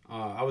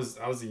 I was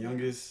the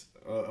youngest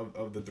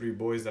of the three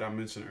boys that I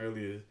mentioned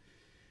earlier,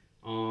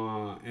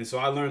 and so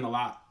I learned a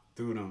lot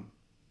through them.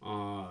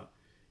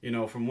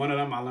 From one of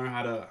them I learned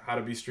how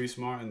to be street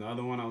smart, and the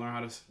other one I learned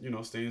how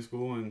to stay in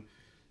school, and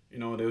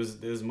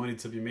there's money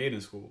to be made in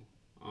school.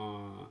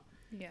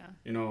 Yeah.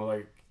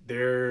 Like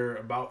they're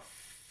about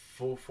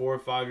 4 or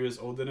 5 years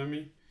older than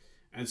me,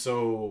 and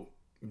so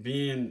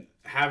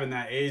having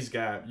that age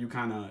gap, you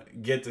kind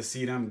of get to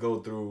see them go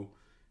through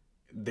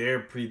their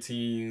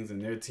preteens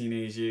and their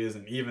teenage years,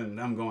 and even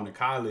them going to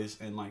college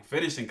and like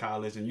finishing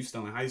college, and you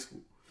still in high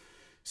school.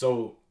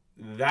 So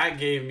that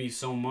gave me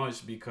so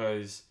much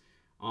because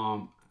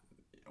one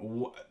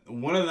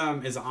of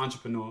them is an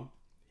entrepreneur.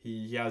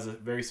 He has a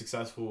very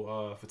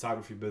successful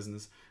photography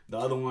business. The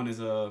other one is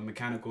a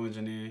mechanical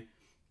engineer.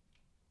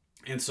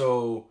 And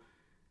so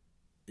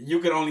you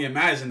could only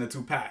imagine the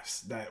two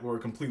paths that were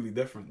completely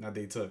different that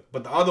they took.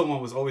 But the other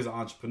one was always an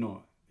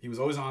entrepreneur. He was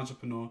always an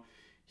entrepreneur.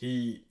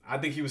 I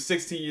think he was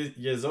 16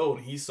 years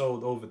old. He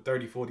sold over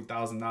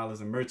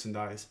 $40,000 in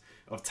merchandise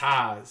of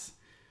ties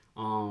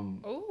as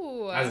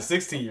a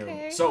 16-year-old.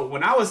 Okay. So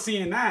when I was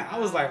seeing that, I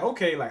was like,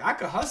 okay, like I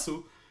could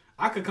hustle.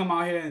 I could come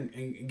out here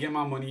and get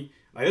my money.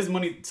 Like there's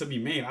money to be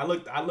made. I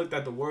looked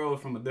at the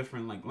world from a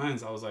different like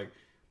lens. I was like,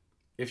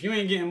 if you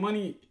ain't getting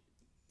money,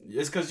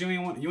 it's because you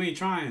ain't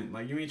trying.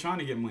 Like you ain't trying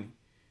to get money.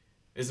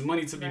 It's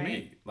money to be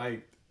made.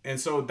 Like, and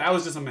so that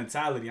was just a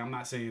mentality. I'm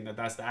not saying that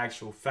that's the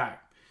actual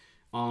fact.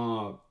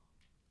 And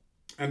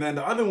then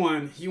the other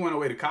one, he went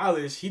away to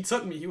college. He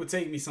would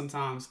take me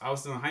sometimes. I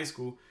was still in high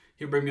school.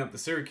 He'd bring me up to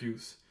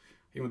Syracuse.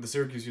 He went to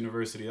Syracuse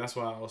University. That's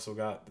why I also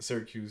got the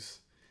Syracuse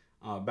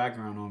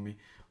background on me.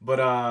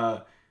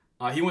 But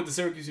he went to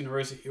Syracuse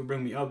University. He would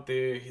bring me up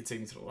there. He'd take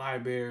me to the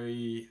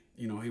library.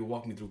 He would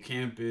walk me through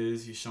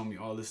campus. He'd show me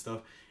all this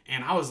stuff.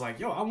 And I was like,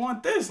 yo, I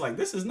want this. Like,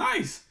 this is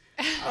nice.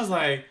 I was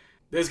like,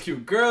 there's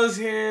cute girls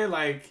here.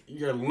 Like,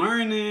 you're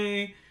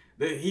learning.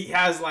 He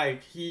has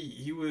like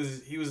he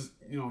was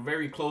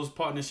very close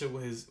partnership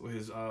with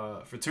his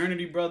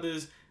fraternity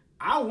brothers.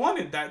 I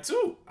wanted that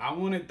too. I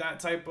wanted that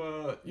type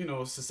of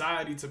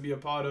society to be a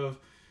part of,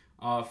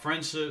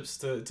 friendships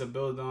to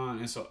build on.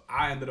 And so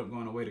I ended up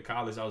going away to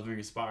college. I was very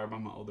inspired by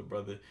my older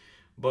brother.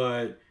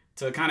 But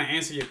to kind of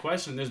answer your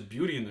question, there's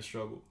beauty in the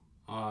struggle,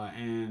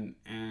 and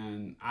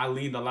I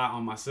leaned a lot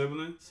on my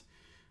siblings,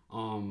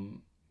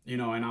 and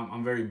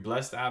I'm very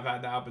blessed to have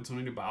had the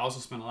opportunity. But I also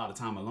spent a lot of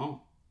time alone.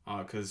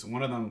 Because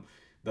one of them,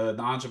 the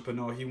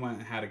entrepreneur, he went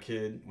and had a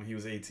kid when he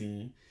was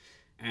 18,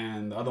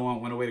 and the other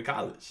one went away to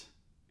college.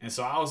 And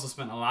so I also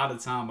spent a lot of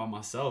time by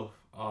myself,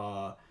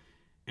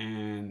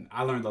 and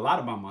I learned a lot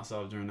about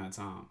myself during that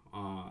time.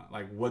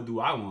 Like, what do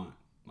I want?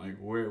 Like,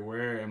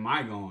 where am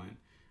I going?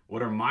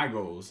 What are my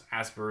goals,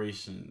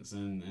 aspirations,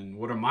 and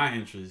what are my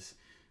interests,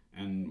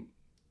 and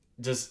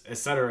just et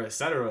cetera, et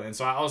cetera. And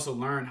so I also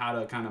learned how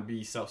to kind of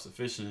be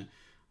self-sufficient.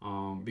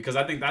 Because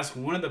I think that's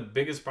one of the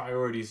biggest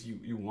priorities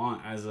you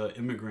want as an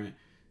immigrant,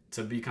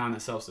 to be kind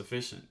of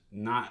self-sufficient,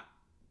 not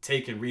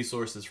taking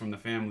resources from the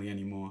family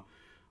anymore,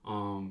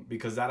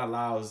 because that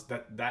allows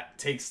that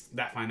takes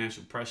that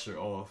financial pressure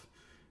off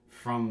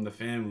from the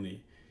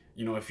family.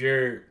 If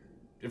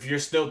you're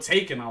still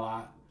taking a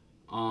lot,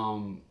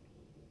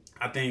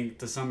 I think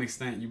to some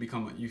extent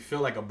you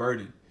feel like a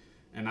burden,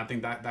 and I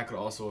think that could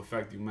also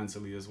affect you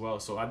mentally as well.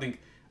 So I think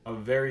a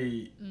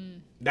very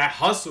that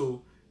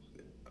hustle,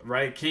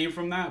 right, came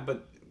from that.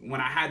 But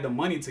when I had the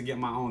money to get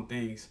my own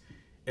things,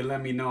 it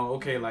let me know,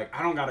 okay, like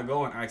I don't gotta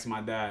go and ask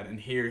my dad and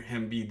hear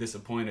him be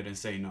disappointed and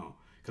say no,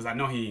 because I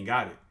know he ain't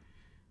got it.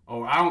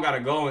 Or I don't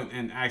gotta go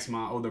and ask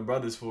my older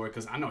brothers for it,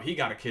 because I know he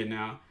got a kid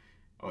now.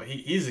 Or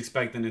he's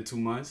expecting in 2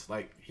 months.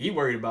 Like, he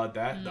worried about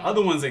that. The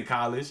other one's in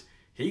college.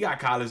 He got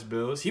college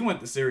bills. He went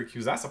to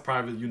Syracuse. That's a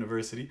private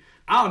university.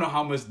 I don't know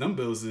how much them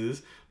bills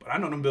is, but I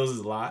know them bills is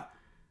a lot.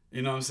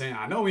 You know what I'm saying?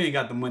 I know we ain't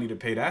got the money to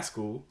pay that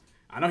school.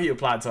 I know he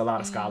applied to a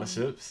lot of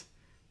scholarships.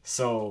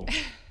 So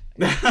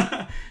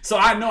so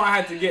I know I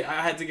had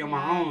to get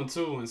my own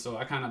too. And so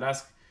I kind of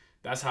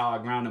that's how I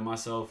grounded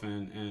myself,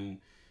 and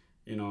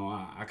you know,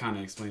 I kind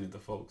of explained it to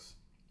folks.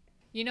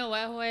 You know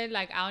what, Joél?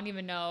 Like, I don't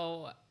even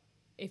know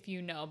if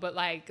you know, but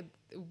like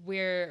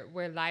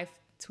we're life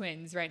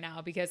twins right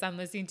now, because I'm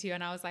listening to you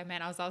and I was like,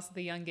 man, I was also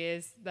the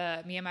youngest.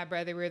 Me and my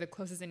brother, we were the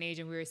closest in age,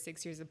 and we were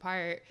 6 years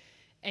apart.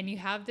 And you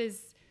have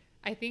this,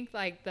 I think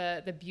like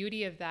the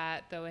beauty of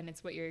that though, and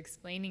it's what you're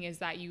explaining, is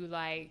that you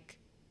like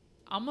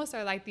almost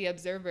are like the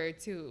observer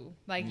too.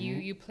 Like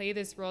you play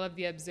this role of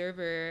the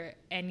observer,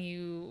 and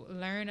you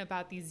learn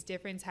about these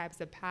different types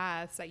of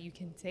paths that you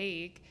can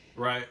take.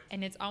 Right.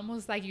 And it's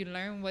almost like you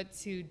learn what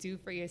to do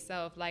for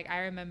yourself. Like, I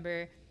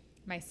remember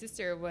my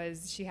sister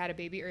she had a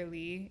baby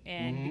early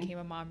and became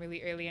a mom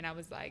really early, and I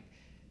was like,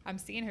 I'm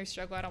seeing her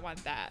struggle. I don't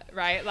want that,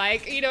 right?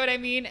 Like, you know what I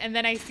mean? And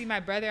then I see my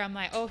brother. I'm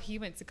like, oh, he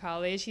went to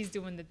college. He's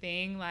doing the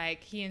thing.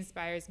 Like, he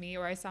inspires me.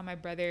 Or I saw my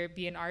brother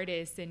be an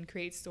artist and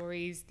create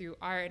stories through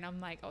art. And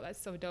I'm like, oh,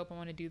 that's so dope. I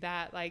want to do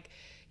that. Like,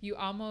 you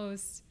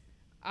almost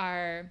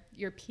are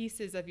your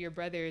pieces of your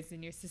brothers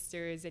and your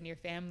sisters and your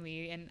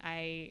family. And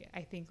I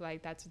think,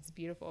 like, that's what's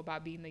beautiful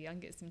about being the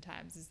youngest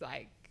sometimes, is,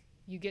 like,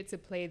 you get to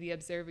play the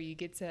observer. You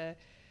get to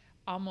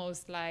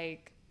almost,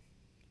 like,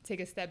 take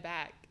a step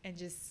back and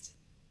just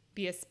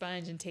be a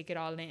sponge and take it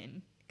all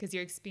in, because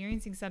you're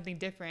experiencing something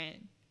different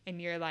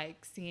and you're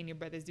like seeing your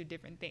brothers do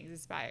different things.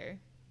 Inspire.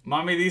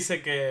 Mami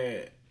dice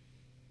que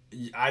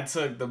I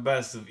took the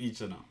best of each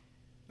of them.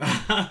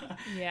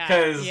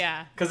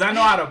 Cause I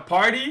know how to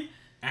party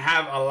and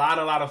have a lot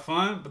of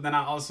fun, but then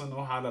I also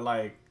know how to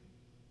like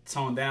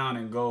tone down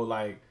and go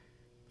like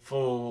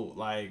full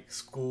like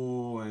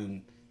school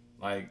and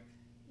like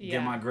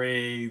get my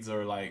grades,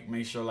 or like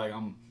make sure like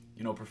I'm,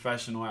 you know,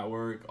 professional at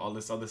work, all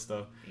this other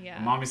stuff. Yeah.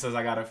 And Mommy says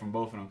I got it from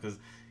both of them, because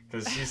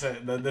she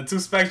said the two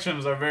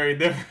spectrums are very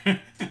different.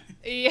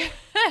 Yeah.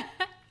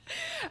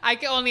 I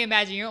can only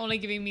imagine. You're only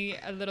giving me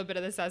a little bit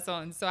of the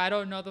sazon, so I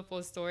don't know the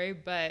full story,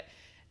 but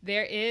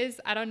there is,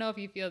 I don't know if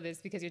you feel this,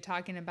 because you're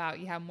talking about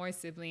you have more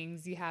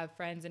siblings, you have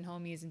friends and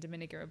homies in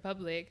Dominican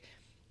Republic.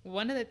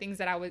 One of the things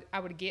that I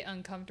would get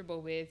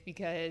uncomfortable with,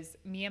 because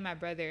me and my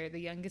brother, the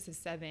youngest of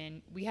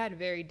 7, we had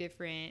very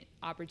different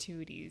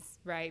opportunities,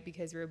 right?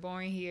 Because we were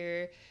born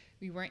here,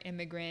 we weren't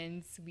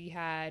immigrants, we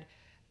had,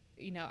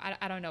 you know,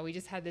 I don't know, we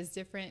just had this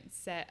different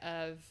set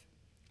of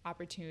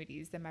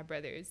opportunities than my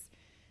brothers.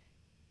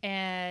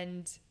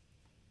 And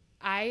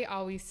I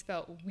always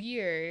felt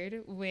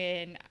weird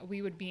when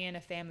we would be in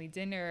a family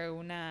dinner,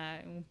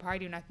 un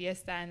party, una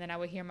fiesta, and then I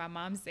would hear my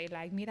mom say,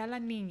 like, mira la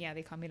niña,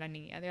 they call me la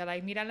niña. They're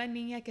like, mira la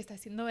niña que está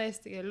haciendo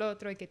esto y el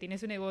otro, y que tiene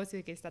su negocio,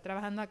 y que está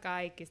trabajando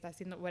acá, y que está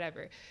haciendo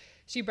whatever.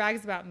 She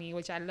brags about me,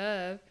 which I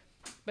love,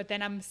 but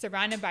then I'm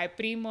surrounded by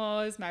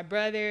primos, my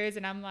brothers,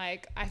 and I'm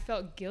like, I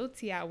felt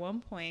guilty at one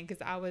point,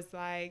 because I was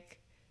like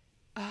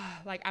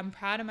I'm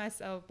proud of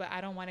myself, but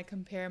I don't want to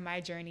compare my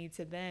journey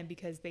to them,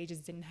 because they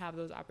just didn't have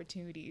those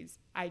opportunities.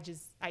 I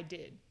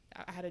did.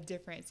 I had a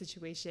different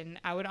situation.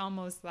 I would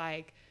almost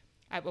like,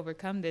 I've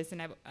overcome this and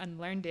I've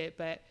unlearned it,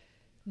 but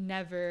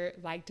never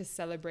like to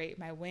celebrate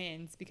my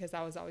wins, because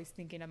I was always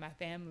thinking of my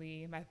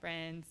family, my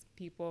friends,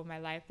 people in my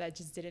life that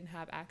just didn't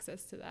have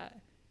access to that.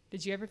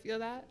 Did you ever feel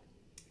that?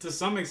 To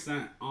some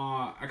extent,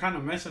 I kind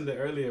of mentioned it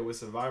earlier with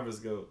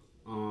survivor's guilt.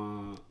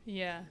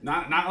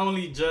 Not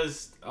only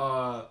just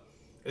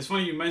it's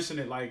funny you mentioned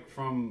it like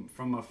from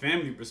a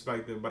family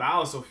perspective, but I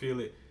also feel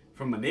it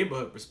from a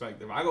neighborhood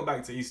perspective. I go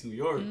back to East New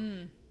York,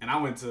 and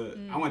I went to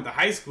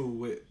high school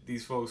with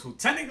these folks who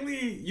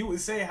technically you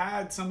would say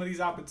had some of these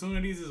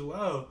opportunities as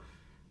well,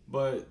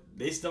 but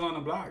they still on the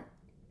block.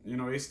 You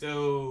know, they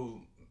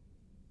still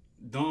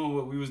doing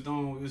what we was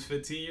doing when we was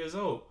 15 years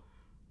old.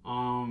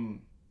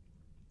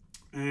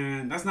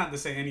 And that's not to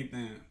say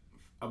anything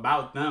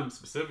about them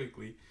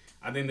specifically.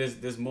 I think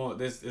there's more.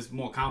 It's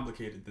more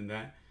complicated than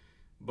that.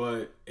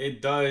 But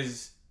it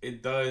does,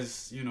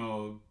 you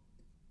know,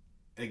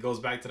 it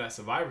goes back to that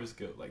survivor's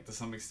guilt, like to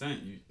some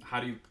extent. How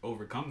do you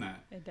overcome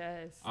that? It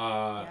does.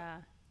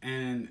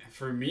 And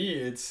for me,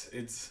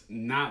 it's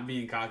not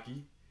being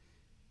cocky.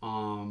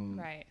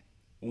 Right.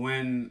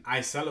 When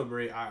I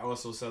celebrate, I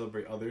also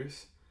celebrate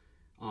others.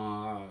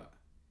 And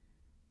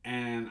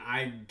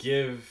I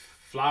give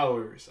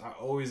flowers. I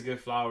always give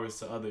flowers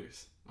to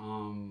others.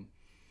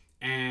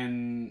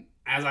 And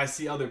as I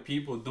see other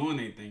people doing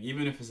their thing,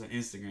 even if it's an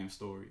Instagram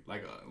story,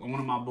 like one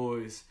of my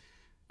boys,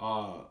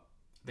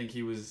 think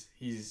he's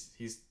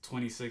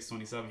 26,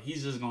 27.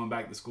 He's just going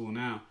back to school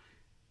now.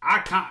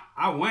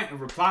 I went and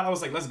replied. I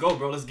was like, let's go,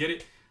 bro. Let's get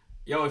it.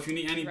 Yo, if you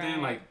need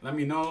anything, like, let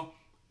me know.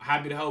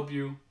 Happy to help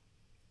you.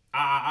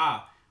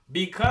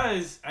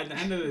 Because at the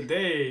end of the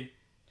day,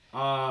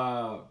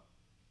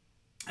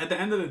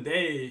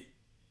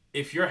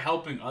 if you're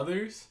helping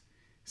others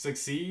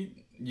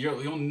succeed,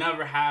 you'll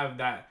never have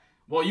that.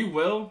 Well, you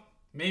will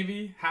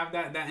maybe have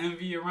that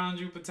envy around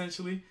you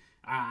potentially.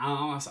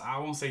 I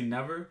won't say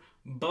never,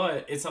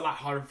 but it's a lot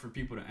harder for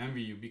people to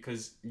envy you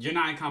because you're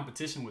not in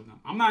competition with them.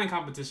 I'm not in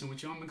competition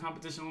with you. I'm in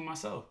competition with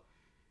myself.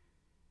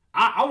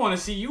 I want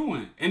to see you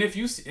win, and if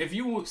you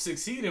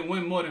succeed and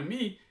win more than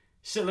me,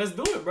 shit, let's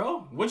do it,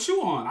 bro. What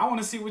you on? I want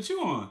to see what you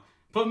on.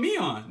 Put me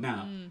on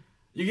now.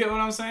 You get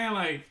what I'm saying?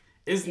 Like,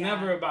 it's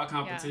never about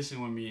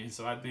competition with me, and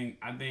so I think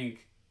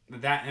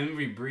that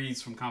envy breeds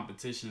from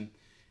competition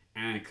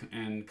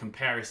and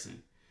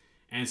comparison.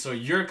 And so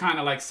you're kind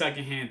of like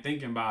secondhand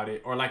thinking about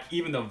it, or like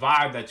even the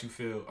vibe that you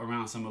feel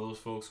around some of those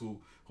folks who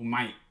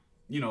might,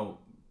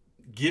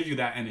 give you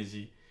that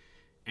energy.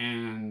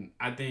 And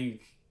I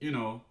think,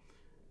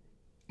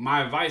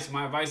 my advice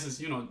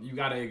is, you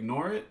got to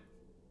ignore it.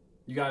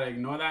 You got to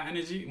ignore that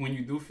energy when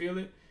you do feel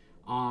it.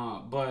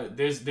 But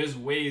there's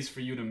ways for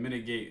you to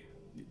mitigate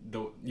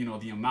the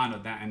amount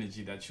of that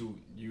energy that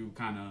you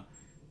kind of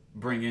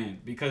bring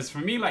in. Because for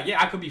me, like,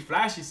 I could be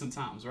flashy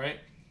sometimes, right?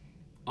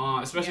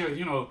 Especially,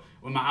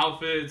 with my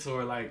outfits,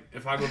 or like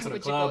if I go to the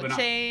club and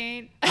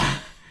chain.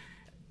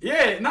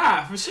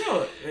 For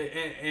sure.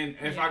 And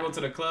if I go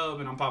to the club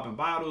and I'm popping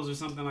bottles or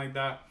something like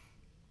that,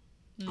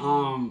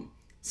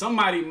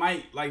 somebody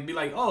might like be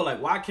like, oh, like,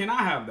 why can't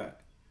I have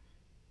that?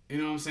 You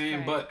know what I'm saying?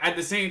 Right. But at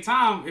the same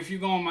time, if you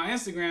go on my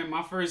Instagram,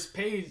 my first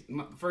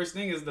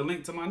thing is the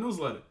link to my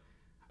newsletter.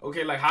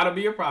 Okay, like how to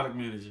be a product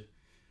manager.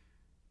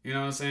 You know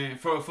what I'm saying?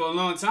 For a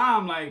long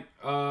time, like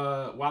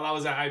while I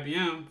was at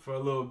IBM for a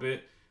little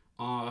bit,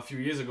 a few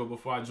years ago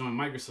before I joined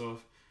Microsoft,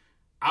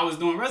 I was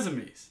doing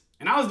resumes.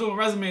 And I was doing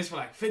resumes for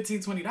like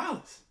 $15,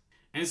 $20.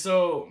 And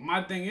so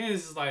my thing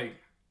is like,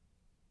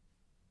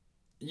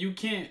 you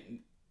can't,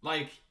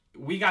 like,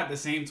 we got the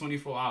same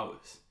 24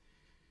 hours,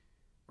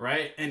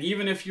 right? And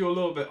even if you're a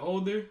little bit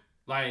older,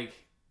 like,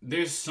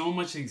 there's so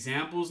much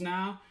examples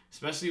now,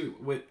 especially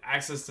with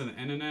access to the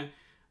internet,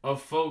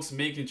 of folks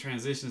making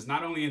transitions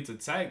not only into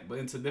tech but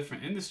into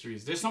different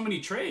industries. There's so many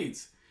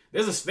trades.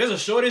 There's a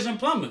shortage in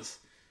plumbers.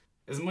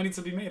 There's money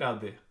to be made out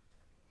there.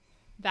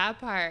 That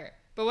part.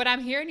 But what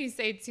I'm hearing you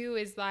say too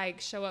is like,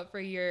 show up for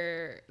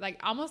your, like,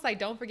 almost like,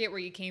 don't forget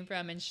where you came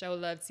from and show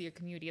love to your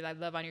community, like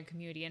love on your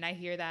community. And I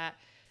hear that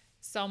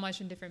so much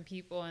from different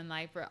people, and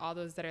like for all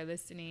those that are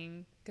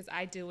listening, because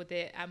I deal with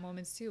it at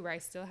moments too where I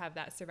still have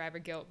that survivor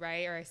guilt,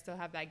 right? Or I still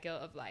have that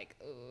guilt of like,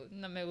 oh,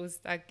 no me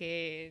gusta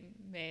que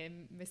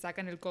me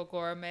sacan el coco,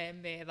 or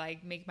me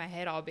like make my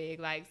head all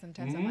big. Like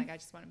sometimes I'm like, I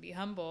just want to be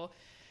humble.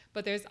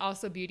 But there's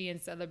also beauty in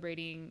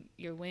celebrating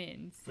your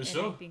wins. For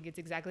sure. I think it's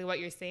exactly what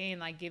you're saying,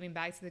 like giving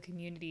back to the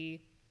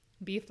community.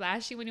 Be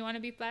flashy when you want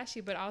to be flashy,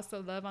 but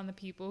also love on the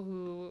people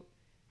who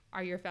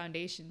are your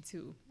foundation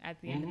too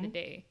at the end of the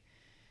day.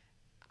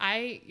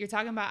 You're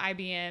talking about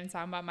IBM,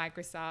 talking about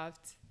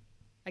Microsoft.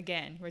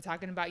 Again, we're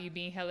talking about you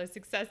being hella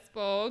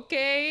successful,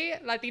 okay?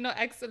 Latino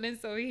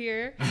excellence over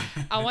here.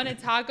 I want to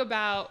talk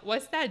about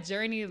what's that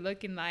journey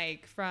looking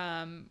like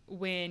from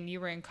when you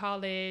were in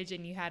college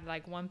and you had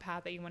like one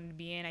path that you wanted to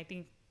be in. I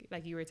think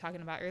like you were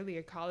talking about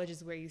earlier, college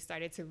is where you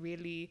started to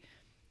really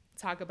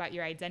talk about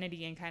your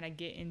identity and kind of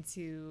get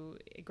into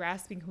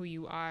grasping who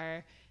you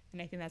are.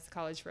 And I think that's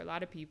college for a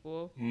lot of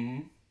people.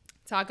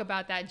 Talk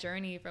about that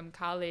journey from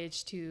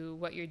college to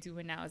what you're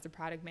doing now as a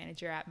product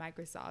manager at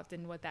Microsoft,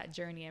 and what that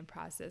journey and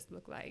process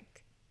look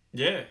like.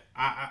 Yeah,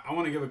 I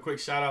want to give a quick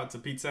shout out to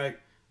P-Tech.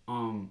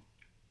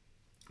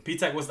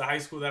 P-Tech was the high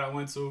school that I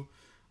went to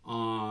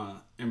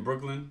in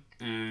Brooklyn,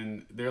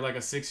 and they're like a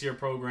 6-year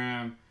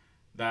program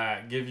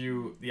that give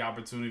you the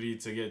opportunity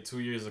to get 2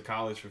 years of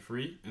college for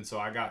free. And so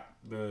I got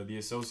the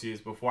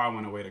associates before I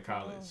went away to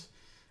college.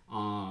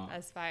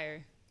 That's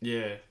fire.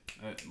 Yeah,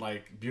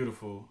 like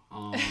beautiful.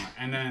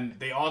 And then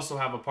they also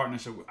have a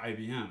partnership with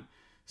IBM.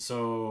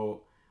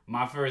 So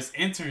my first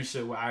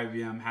internship with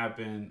IBM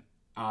happened,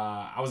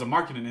 I was a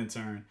marketing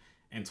intern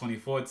in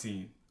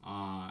 2014.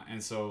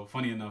 And so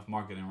funny enough,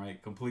 marketing,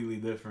 right? Completely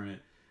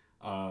different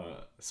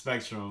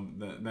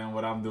spectrum than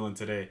what I'm doing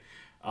today.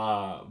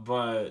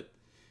 But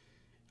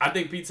I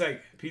think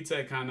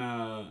P-Tech kind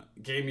of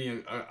gave me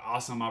an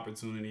awesome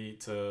opportunity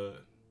to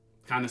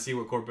kind of see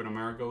what corporate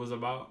America was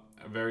about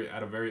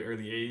at a very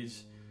early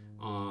age.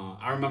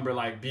 I remember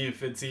like being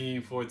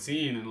 15,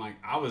 14, and like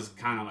I was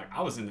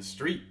in the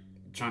street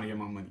trying to get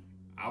my money.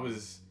 I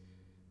was,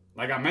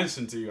 like I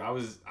mentioned to you, I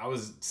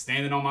was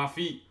standing on my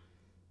feet.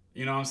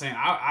 You know what I'm saying?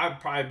 I'd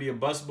probably be a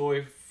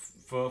busboy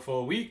for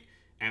a week,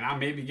 and I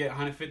maybe get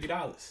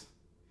 $150.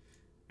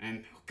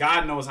 And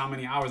God knows how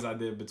many hours I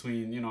did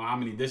between, how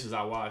many dishes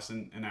I washed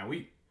in that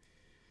week.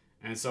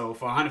 And so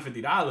for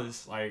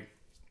 $150, like,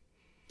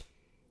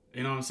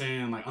 you know what I'm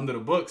saying? Like under the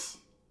books,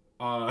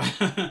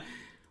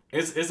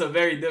 it's a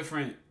very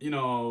different,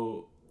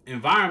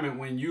 environment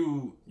when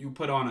you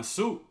put on a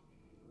suit,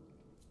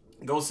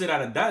 go sit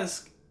at a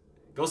desk,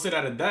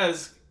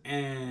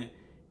 and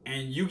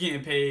you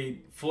getting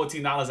paid $14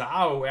 an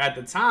hour. Where at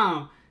the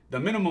time the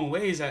minimum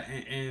wage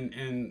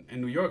in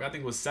New York, I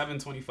think, was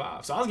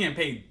 $7.25. So I was getting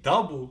paid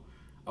double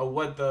of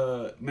what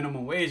the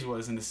minimum wage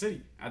was in the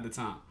city at the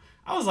time.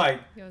 I was like,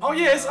 oh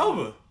yeah, it's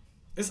over.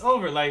 It's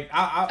over. Like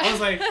I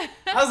was like,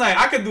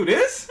 I could do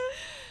this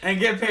and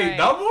get paid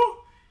double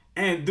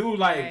and do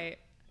like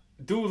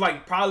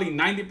probably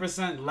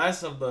 90%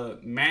 less of the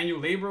manual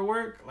labor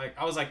work. Like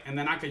I was like, and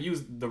then I could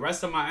use the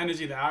rest of my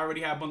energy that I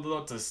already have bundled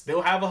up to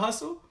still have a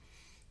hustle.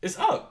 It's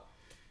up.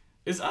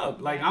 It's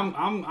up. Like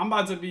I'm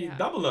about to be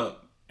double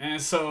up.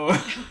 And so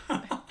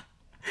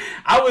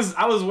I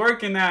was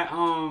working at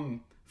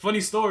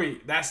funny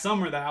story, that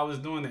summer that I was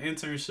doing the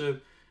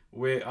internship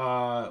with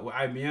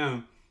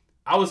IBM,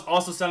 I was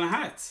also selling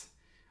hats.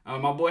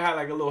 My boy had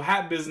like a little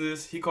hat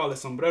business. He called it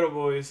Sombrero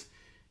Boys.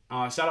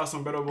 Shout out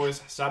Sombrero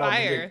Boys. Shout out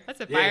Fire. DJ.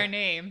 That's a fire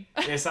name.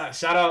 Yeah,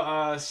 shout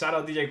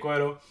out DJ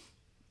Cuero.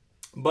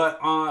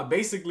 But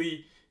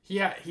basically he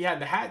had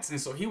the hats, and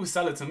so he would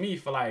sell it to me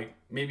for like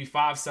maybe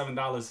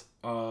 $5-7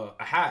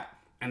 a hat,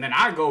 and then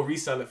I go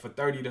resell it for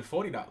 $30 to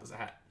 $40 a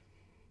hat.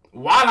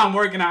 While I'm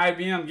working at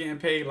IBM, getting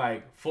paid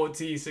like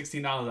 $14-16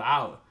 an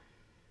hour.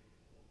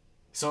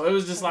 So it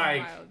was just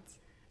like wild.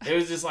 It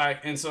was just like,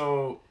 and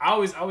so I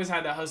always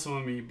had that hustle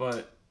in me.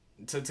 But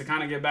to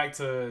kind of get back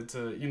to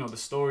the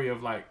story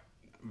of like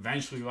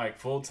eventually like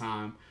full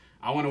time,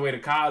 I went away to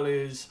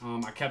college.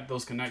 I kept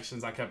those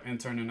connections. I kept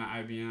interning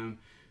at IBM.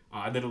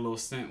 I did a little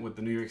stint with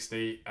the New York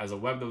State as a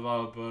web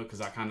developer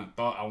because I kind of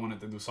thought I wanted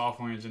to do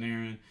software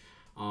engineering.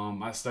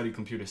 I studied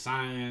computer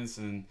science,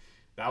 and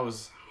that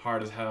was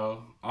hard as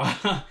hell.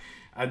 I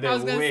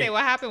was gonna say,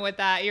 what happened with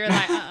that? You were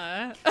like,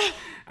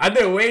 I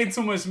did way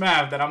too much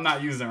math that I'm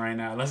not using right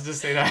now. Let's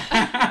just say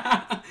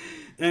that.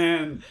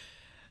 And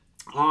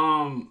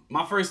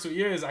my first 2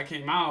 years, I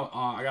came out.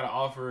 I got an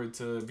offer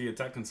to be a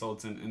tech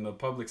consultant in the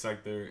public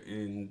sector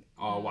in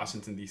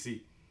Washington,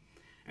 D.C.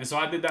 And so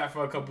I did that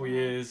for a couple of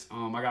years.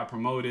 I got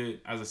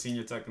promoted as a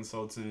senior tech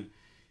consultant.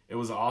 It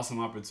was an awesome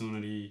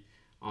opportunity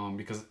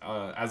because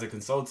as a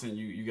consultant,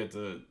 you get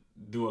to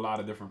do a lot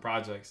of different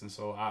projects. And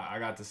so I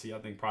got to see, I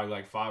think, probably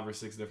like 5 or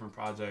 6 different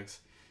projects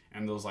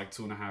in those like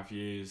 2.5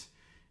 years.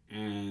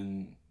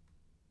 And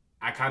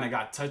I kind of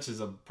got touches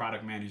of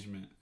product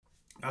management.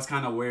 That's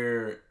kind of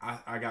where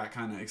I got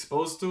kind of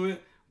exposed to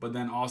it. But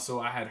then also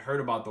I had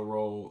heard about the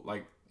role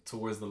like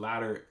towards the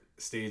latter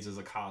stages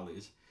of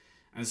college.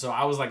 And so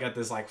I was like at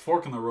this like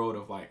fork in the road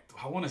of like, do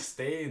I want to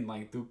stay and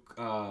like do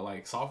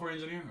like software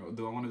engineering, or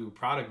do I want to do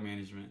product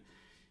management?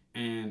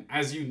 And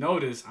as you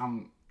notice,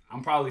 I'm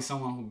probably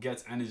someone who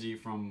gets energy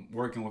from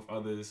working with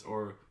others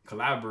or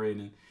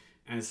collaborating.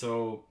 And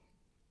so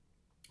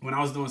when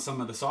I was doing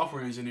some of the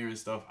software engineering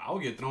stuff, I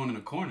would get thrown in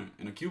a corner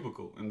in a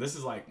cubicle. And this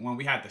is like when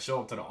we had to show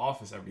up to the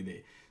office every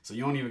day. So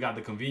you don't even got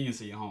the convenience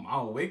of your home. I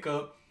would wake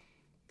up,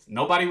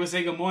 nobody would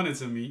say good morning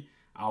to me.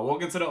 I would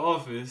walk into the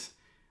office,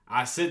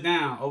 I sit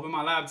down, open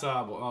my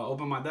laptop,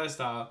 open my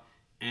desktop,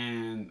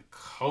 and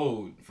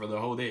code for the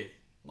whole day.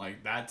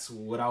 Like that's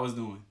what I was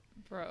doing.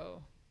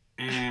 Bro.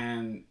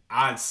 And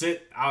I'd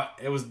sit,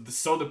 it was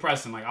so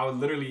depressing. Like I would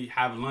literally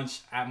have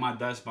lunch at my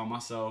desk by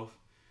myself.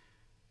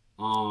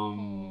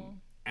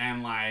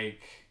 And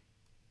like,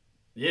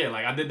 yeah,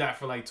 like I did that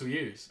for like 2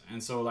 years.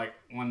 And so like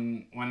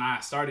when I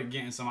started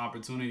getting some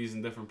opportunities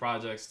in different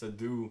projects to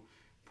do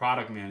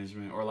product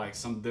management or like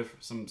some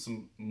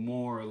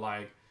more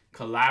like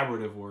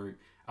collaborative work,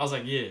 I was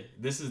like, yeah,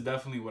 this is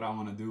definitely what I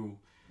want to do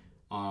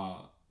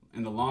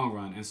in the long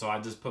run. And so I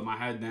just put my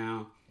head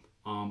down.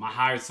 I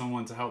hired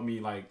someone to help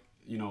me like,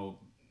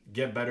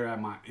 get better at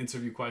my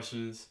interview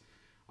questions.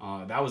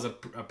 That was a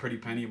pretty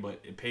penny, but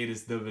it paid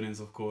its dividends,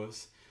 of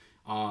course.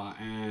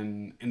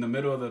 And in the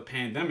middle of the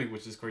pandemic,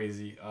 which is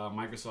crazy,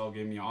 Microsoft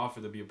gave me an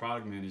offer to be a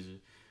product manager,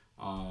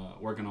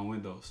 working on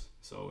Windows.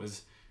 So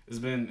it's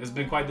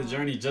been quite the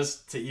journey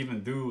just to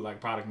even do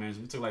like product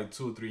management. It took like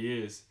 2 or 3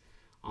 years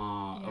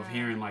of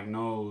hearing like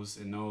no's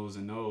and no's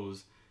and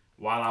no's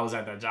while I was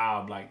at that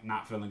job, like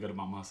not feeling good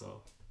about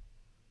myself.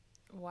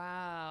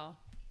 Wow.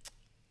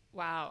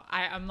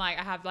 I'm like,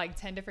 I have like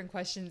 10 different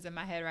questions in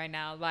my head right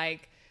now.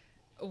 Like,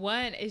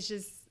 one is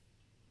just,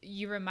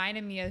 you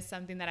reminded me of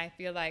something that I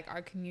feel like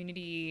our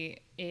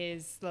community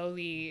is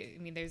slowly,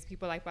 I mean, there's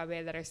people like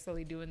Babe that are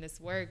slowly doing this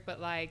work,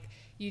 but like,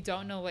 you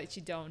don't know what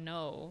you don't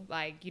know.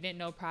 Like, you didn't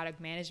know product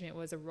management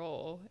was a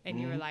role, and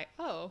you were like,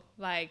 oh,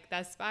 like,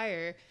 that's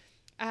fire.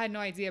 I had no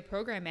idea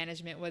program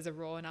management was a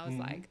role, and I was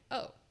like,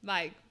 oh,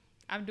 like,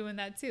 I'm doing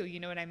that too. You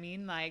know what I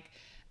mean? Like,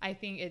 I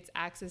think it's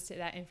access to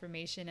that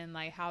information, and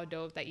like how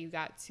dope that you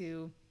got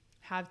to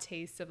have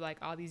tastes of like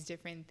all these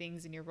different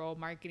things in your role: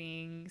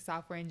 marketing,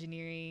 software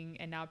engineering,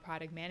 and now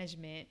product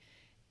management.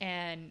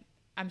 And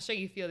I'm sure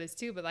you feel this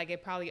too, but like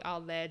it probably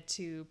all led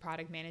to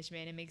product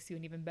management. It makes you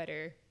an even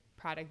better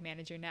product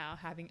manager now,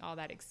 having all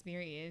that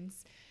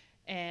experience.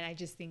 And I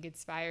just think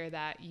it's fire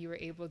that you were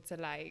able to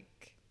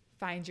like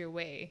find your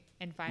way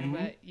and find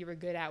what you were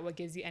good at, what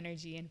gives you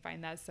energy, and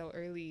find that so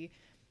early.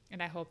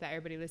 And I hope that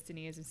everybody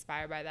listening is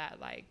inspired by that.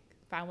 Like,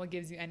 find what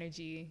gives you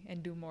energy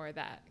and do more of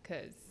that,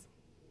 because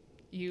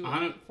you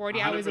 40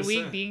 100%. hours a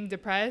week being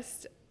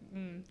depressed,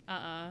 and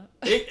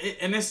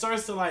it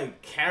starts to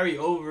like carry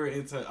over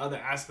into other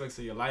aspects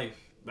of your life.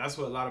 That's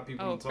what a lot of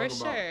people don't talk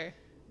about.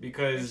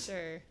 Because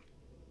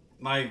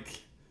like,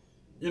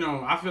 you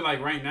know, I feel like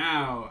right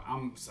now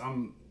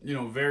I'm you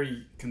know,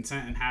 very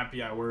content and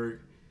happy at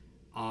work.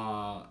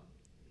 I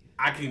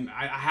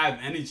have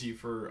energy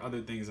for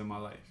other things in my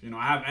life. You know,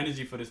 I have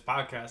energy for this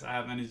podcast. I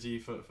have energy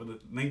for the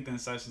LinkedIn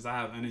sessions. I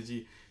have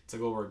energy to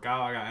go work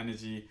out. I got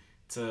energy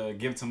to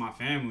give to my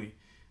family.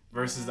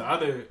 Versus the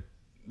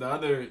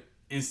other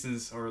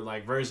instance or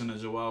like version of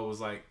Joél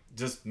was like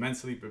just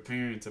mentally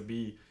preparing to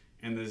be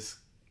in this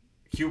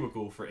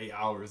cubicle for 8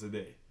 hours a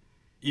day,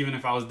 even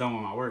if I was done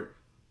with my work.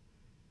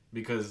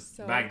 Because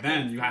back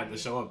then you had to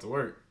show up to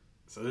work.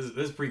 So this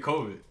is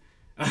pre-COVID.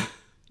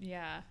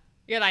 Yeah.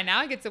 You're like, now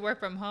I get to work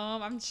from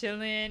home. I'm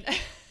chilling.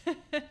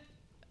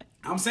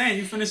 I'm saying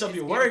you finish up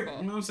your work.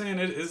 You know what I'm saying?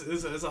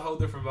 It's a whole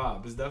different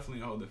vibe. It's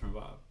definitely a whole different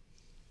vibe.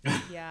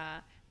 Yeah.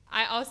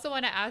 I also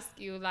want to ask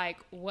you, like,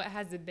 what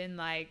has it been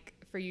like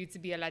for you to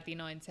be a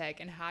Latino in tech,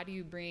 and how do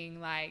you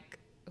bring like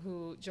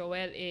who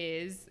Joél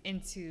is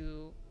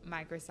into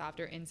Microsoft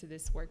or into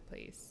this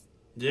workplace?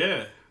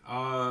 Yeah.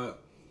 I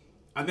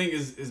think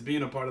is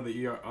being a part of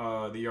the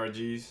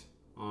ERGs,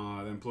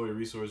 the employee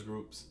resource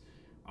groups.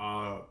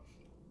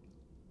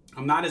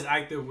 I'm not as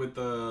active with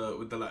the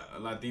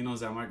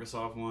Latinos at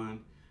Microsoft One.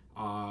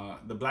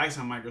 The Blacks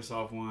at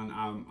Microsoft One,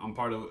 I'm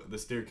part of the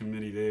steer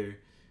committee there,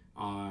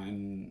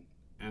 and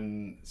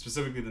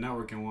specifically the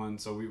networking one.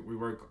 So we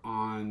work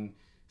on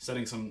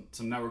setting some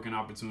networking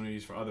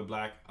opportunities for other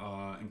Black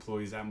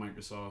employees at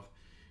Microsoft,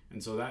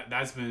 and so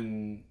that's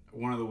been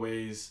one of the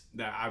ways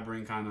that I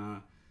bring kind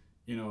of,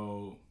 you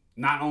know,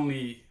 not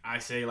only I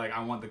say like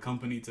I want the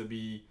company to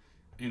be,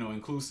 you know,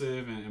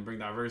 inclusive and bring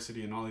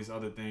diversity and all these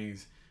other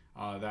things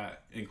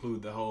that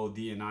include the whole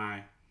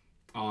D&I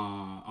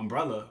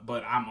umbrella,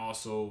 but I'm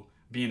also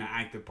being an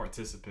active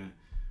participant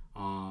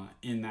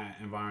in that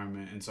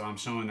environment, and so I'm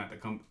showing that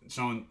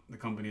showing the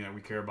company that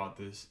we care about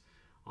this,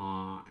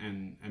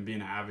 and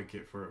being an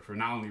advocate for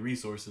not only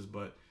resources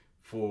but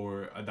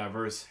for a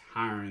diverse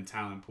hiring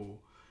talent pool.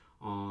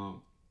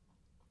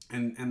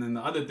 And then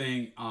the other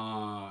thing,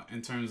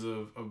 in terms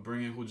of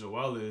bringing who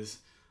Joél is,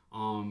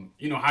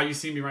 you know, how you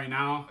see me right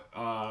now,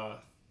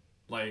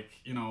 like,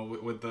 you know,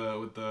 with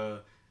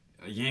the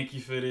Yankee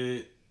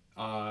fitted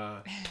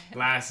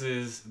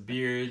glasses,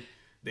 beard,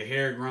 the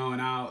hair growing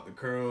out, the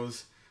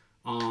curls.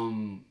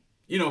 You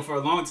know, for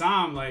a long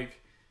time,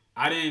 like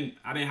I didn't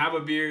have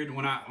a beard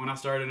when I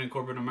started in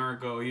corporate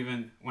America, or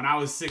even when I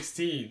was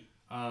 16.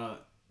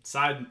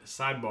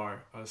 Sidebar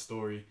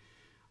story.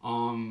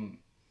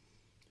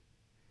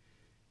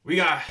 We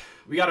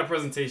got a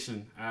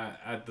presentation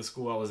at the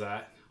school I was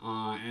at,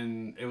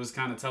 and it was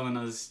kind of telling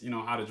us, you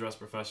know, how to dress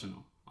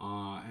professional.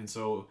 And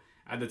so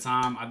at the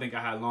time, I think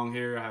I had long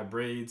hair, I had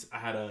braids, I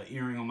had an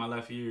earring on my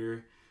left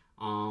ear.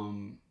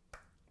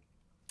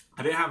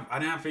 I didn't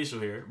have facial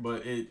hair,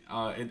 but it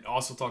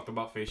also talked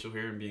about facial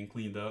hair and being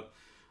cleaned up.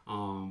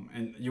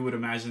 And you would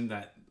imagine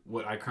that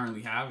what I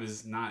currently have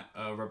is not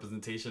a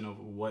representation of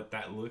what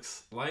that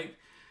looks like.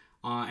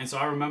 And so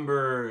I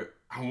remember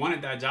I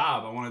wanted that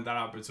job, I wanted that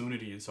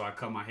opportunity, and so I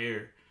cut my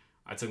hair,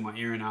 I took my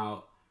earring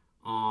out,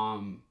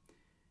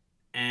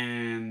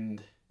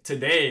 and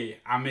today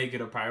I make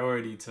it a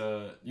priority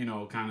to, you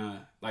know, kind of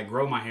like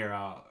grow my hair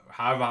out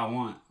however I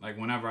want, like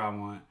whenever I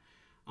want.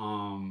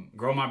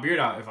 Grow my beard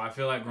out if I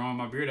feel like growing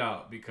my beard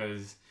out,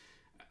 because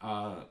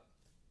I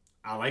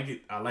like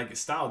it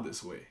styled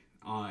this way.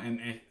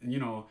 And you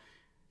know,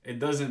 it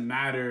doesn't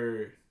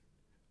matter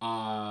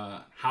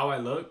how I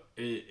look.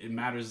 It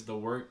matters the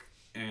work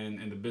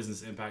and the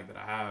business impact that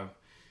I have.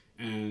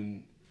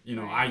 And you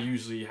know, I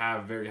usually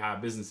have very high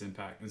business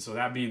impact, and so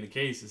that being the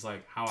case, it's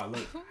like how I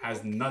look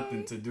has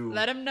nothing to do.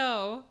 Let them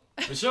know.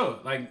 For sure,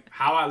 like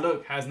how I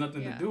look has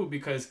nothing to do,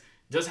 because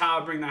just how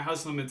I bring that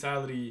hustler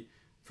mentality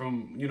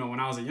from, you know, when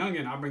I was a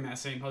youngin', I bring that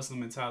same hustler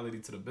mentality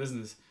to the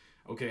business.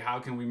 Okay, how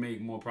can we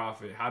make more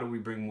profit? How do we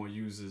bring more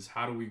users?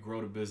 How do we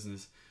grow the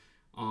business?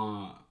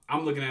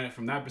 I'm looking at it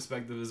from that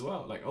perspective as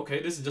well. Like,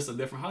 okay, this is just a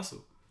different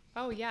hustle.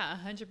 Oh yeah,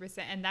 100%.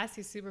 And that's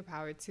your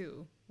superpower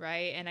too,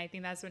 right? And I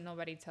think that's what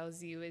nobody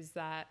tells you, is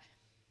that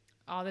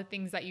all the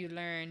things that you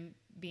learn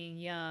being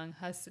young,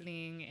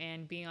 hustling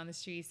and being on the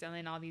street,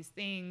 selling all these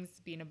things,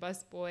 being a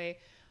busboy,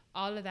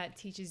 all of that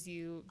teaches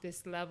you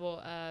this level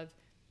of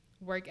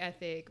work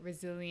ethic,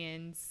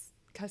 resilience,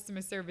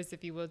 customer service,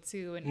 if you will,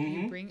 too. And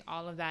you bring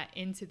all of that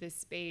into this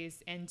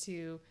space, and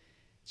to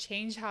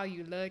change how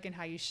you look and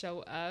how you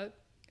show up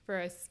for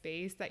a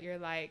space that you're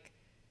like,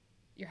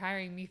 you're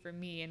hiring me for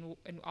me and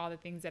all the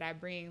things that I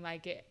bring.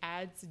 Like, it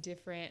adds a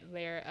different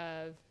layer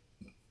of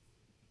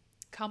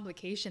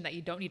complication that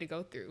you don't need to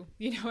go through.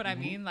 You know what I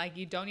mean? Like,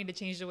 you don't need to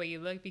change the way you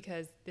look,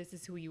 because this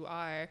is who you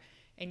are,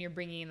 and you're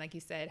bringing, like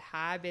you said,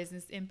 high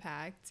business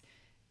impact,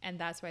 And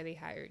that's why they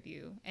hired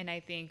you. And I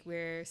think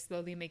we're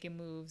slowly making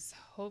moves,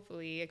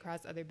 hopefully,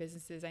 across other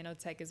businesses. I know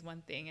tech is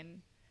one thing,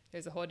 and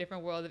there's a whole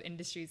different world of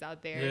industries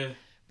out there. Yeah.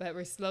 But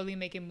we're slowly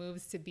making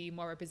moves to be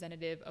more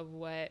representative of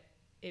what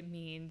it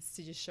means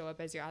to just show up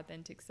as your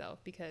authentic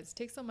self, because it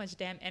takes so much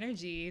damn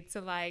energy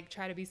to like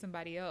try to be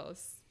somebody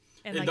else.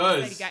 And like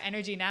you said, you got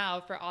energy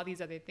now for all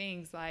these other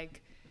things.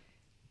 Like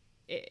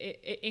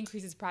it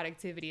increases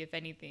productivity, if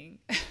anything.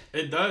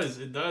 It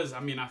does. I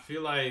mean, I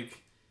feel like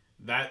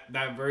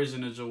that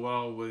version of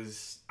Joél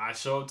was, I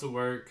show up to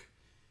work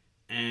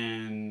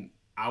and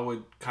I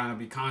would kind of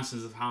be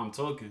conscious of how I'm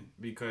talking,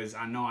 because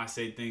I know I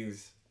say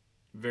things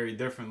very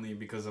differently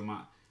because of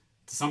to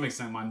some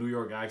extent, my New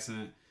York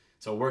accent.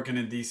 So working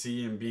in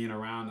DC and being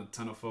around a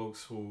ton of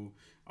folks who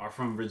are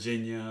from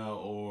Virginia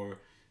or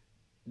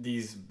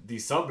these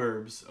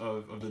suburbs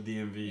of the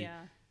DMV,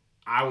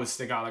 I would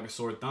stick out like a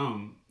sore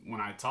thumb when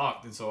I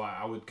talked. And so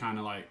I would kind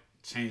of like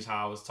change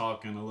how I was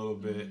talking a little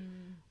bit,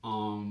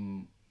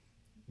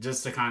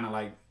 just to kind of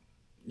like,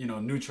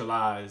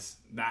 neutralize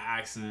that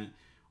accent.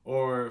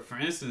 Or for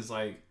instance,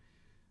 like,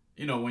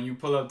 when you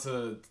pull up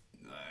to,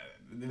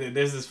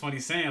 there's this funny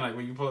saying, like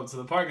when you pull up to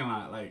the parking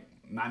lot, like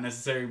not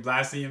necessarily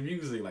blasting your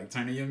music, like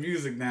turning your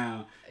music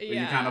down, but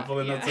you kind of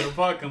pulling up to the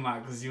parking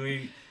lot because you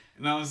ain't,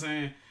 you know what I'm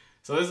saying?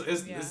 So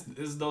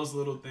it's those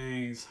little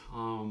things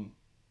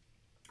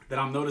that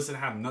I'm noticing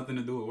have nothing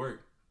to do with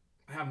work.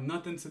 Have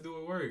nothing to do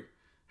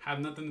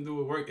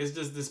with work. It's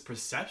just this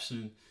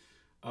perception,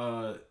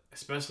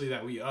 especially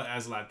that we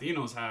as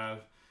Latinos have,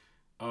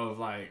 of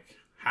like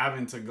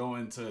having to go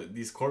into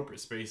these corporate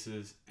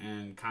spaces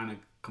and kind of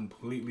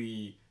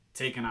completely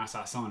taking our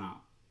sazon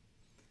out.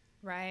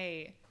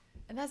 Right.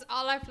 And that's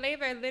all our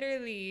flavor,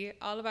 literally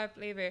all of our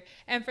flavor.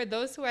 And for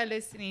those who are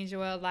listening,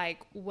 Joél,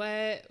 like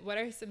what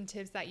are some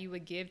tips that you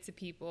would give to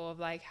people of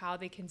like how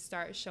they can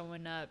start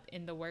showing up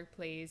in the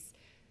workplace,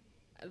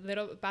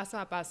 little paso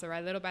a paso,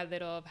 right? Little by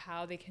little, of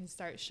how they can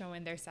start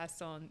showing their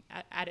sazon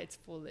at its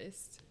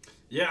fullest.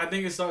 Yeah, I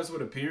think it starts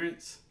with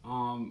appearance.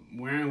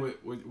 Wearing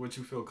what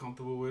you feel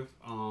comfortable with.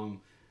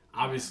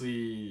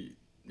 Obviously,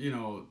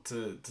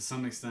 to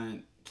some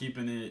extent,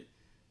 keeping it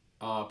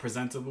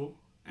presentable.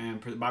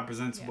 And by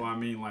presentable, I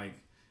mean like,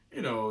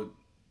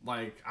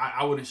 like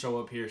I wouldn't show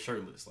up here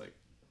shirtless, like,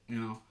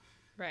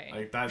 right?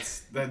 Like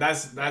that's right.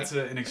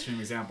 An extreme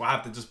example. I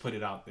have to just put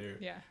it out there.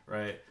 Yeah.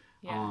 Right.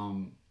 Yeah.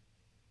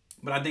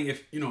 But I think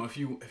if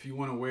you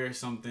want to wear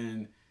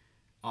something,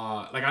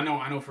 like I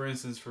know for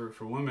instance for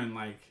women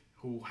like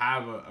who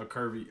have a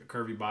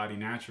curvy body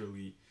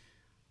naturally,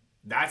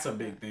 that's a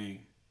big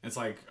thing. It's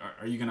like,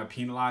 are you gonna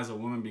penalize a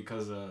woman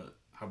because of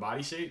her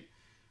body shape?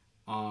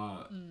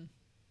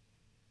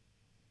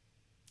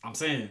 I'm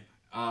saying,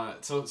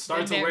 so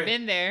start to wear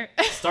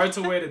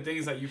the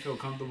things that you feel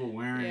comfortable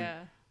wearing.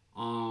 Yeah.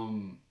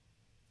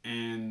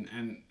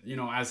 And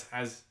as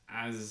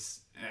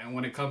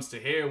when it comes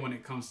to hair, when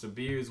it comes to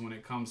beards, when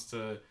it comes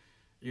to,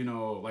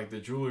 like the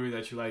jewelry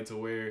that you like to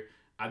wear,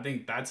 I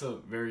think that's a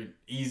very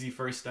easy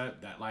first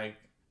step that like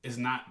is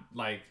not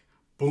like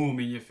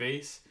boom in your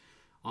face.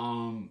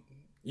 Going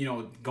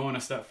a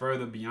step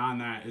further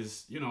beyond that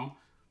is,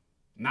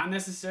 not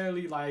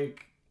necessarily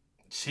like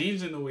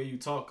changing the way you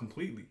talk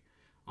completely.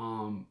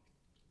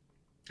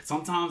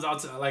 Sometimes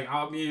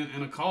I'll be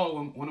in a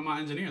call with one of my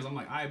engineers. I'm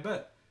like, I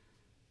bet,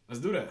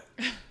 let's do that.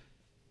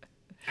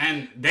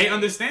 And they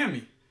understand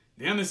me.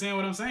 They understand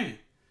what I'm saying.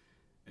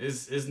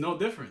 It's no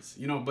difference,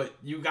 but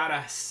you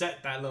gotta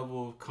set that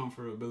level of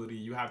comfortability.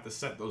 You have to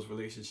set those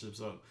relationships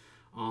up.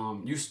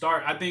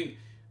 I think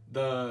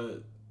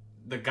the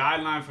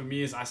guideline for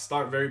me is I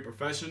start very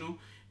professional,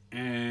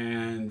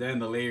 and then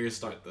the layers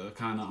start to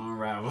kind of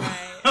unravel.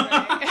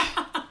 Right.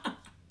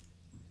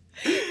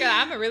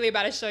 I'm really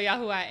about to show y'all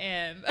who I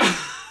am.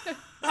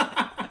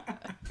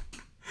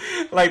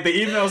 Like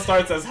the email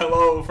starts as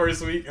hello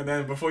first week, and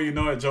then before you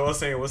know it, Joél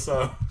saying what's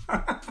up.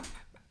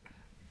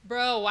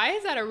 Bro, why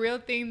is that a real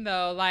thing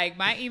though? Like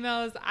my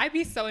emails, I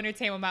be so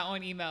entertained with my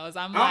own emails.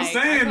 I'm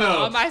saying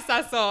though, on my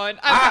sazon.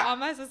 I put all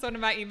my sazon in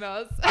my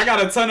emails. I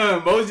got a ton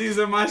of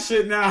emojis in my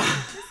shit now.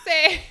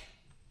 Say.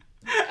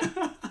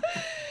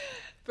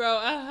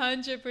 Bro,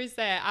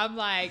 100%. I'm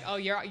like, oh,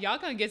 y'all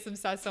gonna get some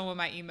sazon with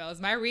my emails.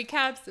 My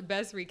recaps,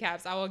 best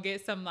recaps. I will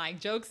get some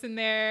like jokes in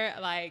there.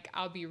 Like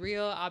I'll be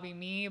real, I'll be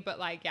me. But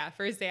like, yeah,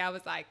 first day I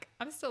was like,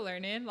 I'm still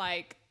learning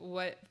like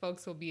what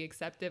folks will be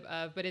acceptive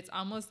of. But it's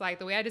almost like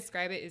the way I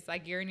describe it is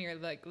like you're in your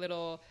like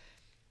little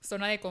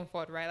zona de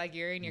confort, right? Like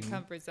you're in your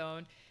comfort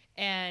zone.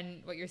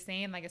 And what you're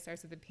saying, like it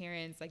starts with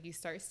appearance, like you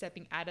start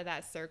stepping out of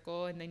that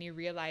circle and then you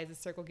realize the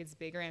circle gets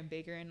bigger and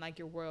bigger and like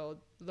your world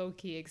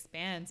low-key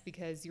expands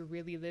because you're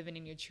really living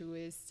in your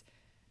truest,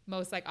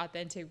 most like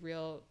authentic,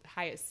 real,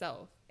 highest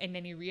self. And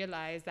then you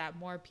realize that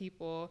more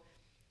people,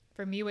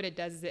 for me, what it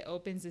does is it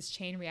opens this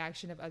chain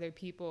reaction of other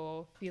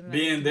people feeling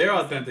being like their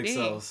authentic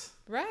selves.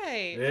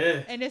 Right.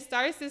 Yeah. And it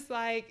starts this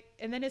like,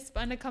 and then it's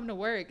fun to come to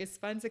work. It's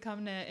fun to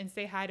come to and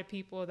say hi to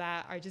people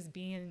that are just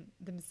being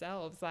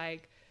themselves.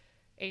 Like,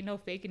 ain't no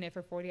faking it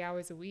for 40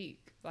 hours a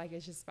week. Like,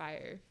 it's just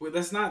fire. Well,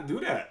 let's not do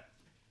that.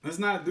 Let's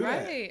not do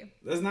that. Right.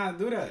 Let's not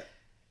do that.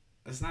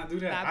 Let's not do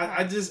that. That I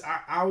part. just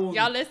I will.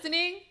 Y'all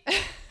listening?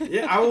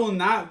 Yeah, I will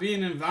not be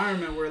in an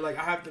environment where like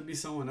I have to be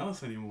someone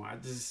else anymore.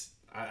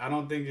 I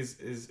don't think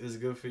it's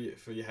good for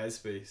your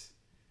headspace.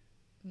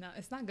 No,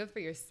 it's not good for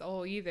your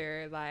soul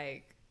either.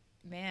 Like,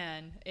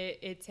 man,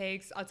 it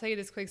takes, I'll tell you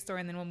this quick story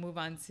and then we'll move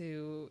on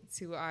to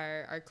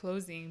our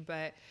closing.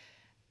 But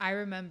I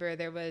remember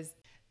there was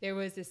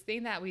this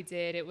thing that we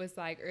did. It was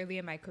like early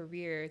in my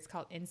career. It's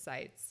called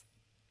Insights.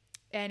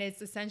 And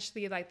it's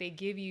essentially like they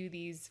give you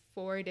these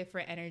 4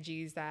 different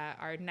energies that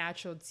are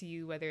natural to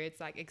you, whether it's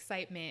like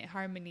excitement,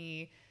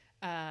 harmony,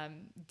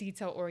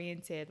 detail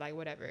oriented, like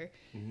whatever.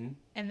 Mm-hmm.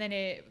 And then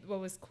what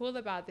was cool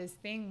about this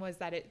thing was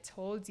that it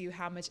told you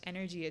how much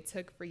energy it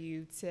took for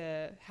you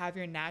to have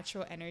your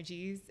natural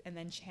energies and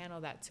then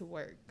channel that to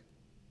work.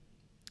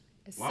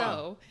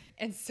 Wow.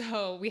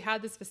 So we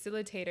had this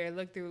facilitator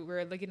look through, we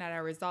were looking at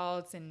our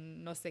results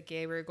and no sé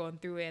qué, we were going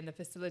through it. And the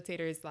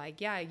facilitator is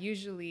like, yeah,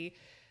 usually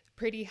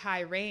pretty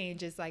high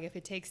range is like if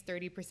it takes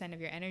 30% of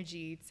your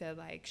energy to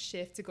like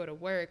shift to go to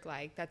work,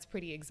 like that's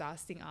pretty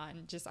exhausting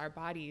on just our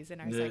bodies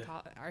and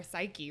our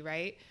psyche,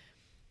 right?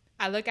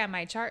 I look at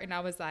my chart and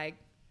I was like,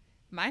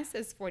 mine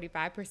says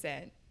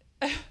 45%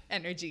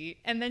 energy.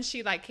 And then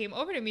she like came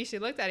over to me, she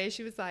looked at it,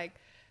 she was like,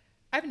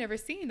 I've never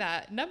seen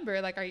that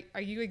number. Like,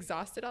 are you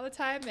exhausted all the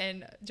time?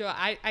 And Joel,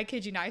 I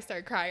kid you not, I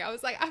started crying. I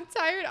was like, I'm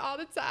tired all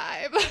the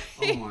time.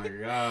 Oh my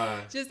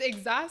God. Just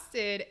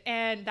exhausted.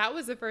 And that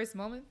was the first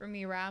moment for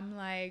me where I'm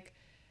like,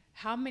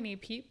 how many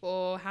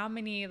people, how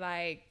many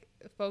like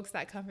folks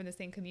that come from the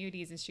same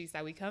communities and streets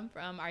that we come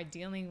from are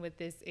dealing with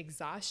this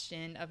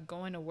exhaustion of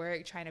going to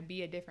work, trying to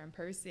be a different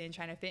person,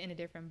 trying to fit in a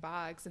different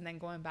box, and then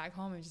going back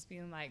home and just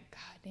being like,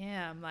 God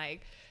damn,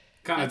 like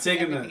kind of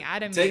taking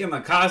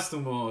the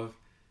costume off.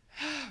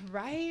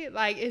 Right?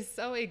 Like it's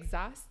so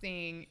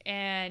exhausting.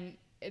 And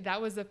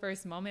that was the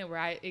first moment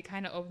where it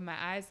kind of opened my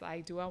eyes,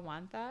 like, do I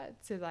want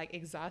that to like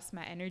exhaust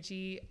my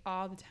energy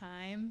all the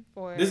time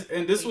for this?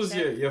 And this was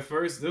your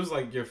first, this was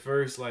my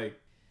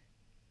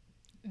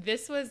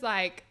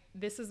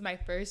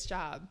first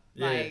job.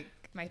 Yeah. Like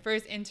my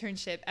first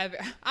internship ever.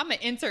 I'm an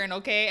intern,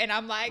 okay? And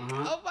I'm like,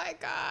 oh my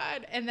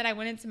God. And then I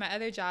went into my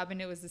other job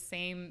and it was the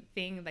same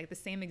thing, like the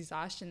same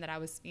exhaustion that I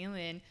was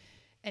feeling.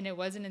 And it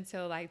wasn't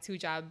until like 2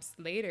 jobs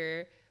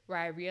later where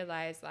I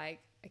realized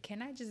like,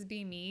 can I just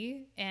be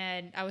me?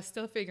 And I was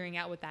still figuring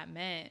out what that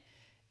meant.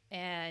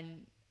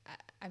 And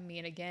I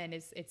mean, again,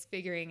 it's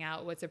figuring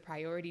out what's a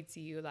priority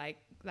to you. Like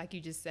you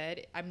just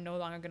said, I'm no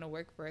longer going to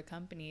work for a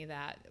company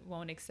that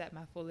won't accept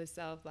my fullest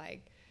self.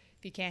 Like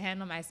if you can't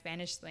handle my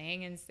Spanish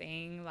slang and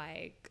saying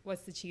like,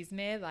 what's the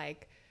chisme?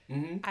 Like,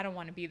 I don't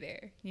want to be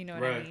there. You know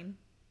what I mean?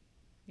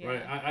 Yeah.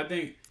 Right. I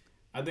think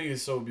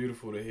it's so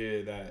beautiful to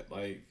hear that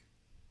like,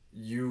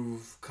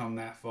 you've come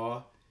that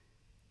far,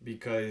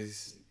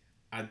 because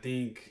I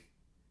think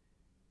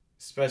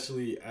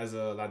especially as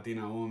a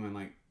Latina woman,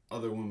 like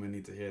other women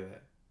need to hear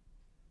that.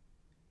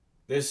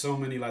 There's so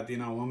many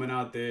Latina women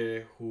out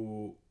there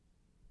who,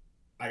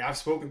 like I've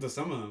spoken to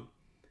some of them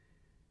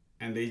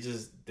and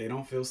they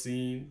don't feel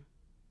seen.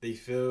 They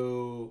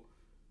feel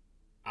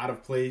out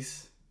of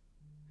place.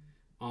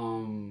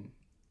 So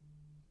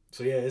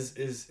yeah,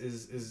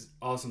 it's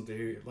awesome to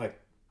hear. Like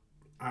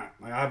I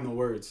have no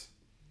words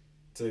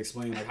to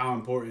explain like how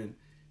important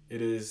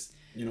it is,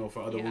 you know,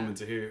 for other women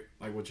to hear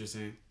like what you're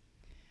saying.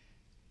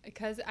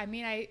 Because I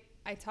mean,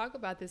 I talk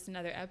about this in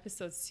other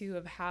episodes too,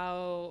 of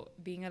how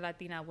being a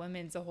Latina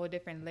woman is a whole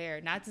different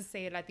layer. Not to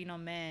say Latino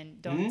men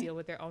don't deal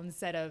with their own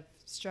set of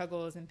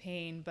struggles and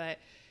pain, but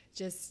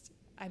just,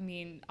 I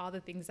mean, all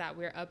the things that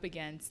we're up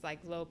against, like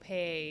low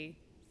pay,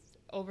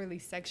 overly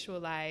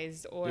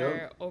sexualized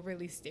or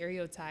overly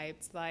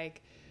stereotyped.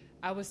 Like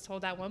I was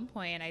told at one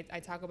point, and I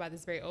talk about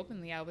this very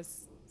openly, I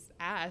was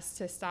asked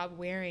to start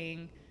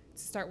wearing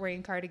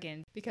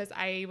cardigans because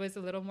I was a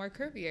little more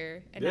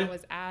curvier, and I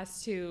was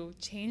asked to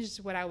change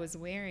what I was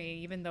wearing,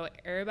 even though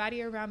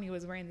everybody around me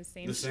was wearing the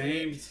same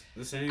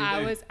thing.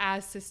 I was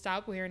asked to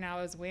stop wearing what I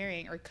was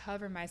wearing or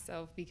cover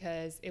myself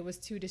because it was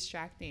too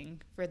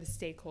distracting for the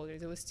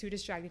stakeholders. It was too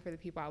distracting for the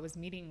people I was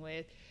meeting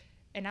with,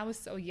 and I was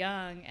so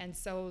young and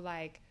so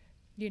like,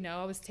 you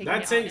know, I was taking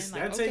that takes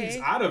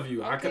out of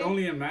you. Okay. I could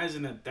only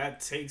imagine that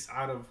takes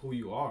out of who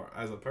you are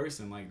as a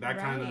person, like that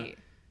kind of.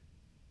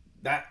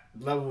 That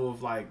level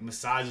of like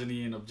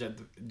misogyny and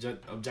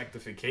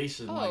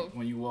objectification, like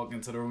when you walk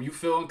into the room, you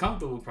feel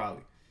uncomfortable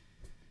probably.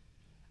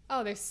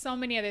 Oh, there's so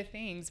many other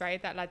things,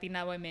 right, that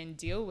Latina women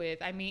deal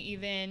with. I mean,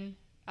 even,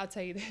 I'll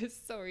tell you this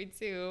story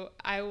too.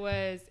 I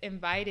was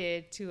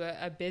invited to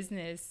a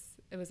business,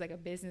 it was like a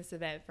business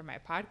event for my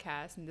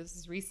podcast, and this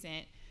is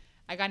recent.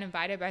 I got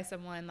invited by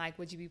someone like,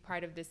 would you be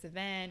part of this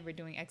event? We're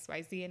doing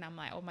XYZ. And I'm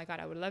like, oh my God,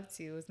 I would love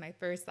to. It was my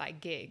first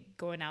like gig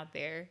going out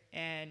there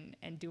and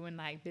doing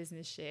like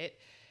business shit.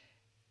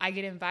 I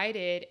get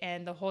invited,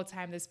 and the whole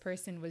time this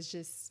person was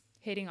just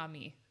hitting on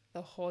me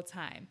the whole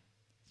time,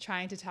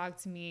 trying to talk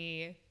to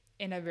me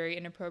in a very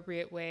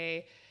inappropriate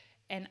way.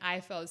 And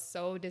I felt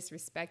so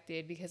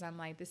disrespected because I'm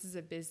like, this is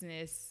a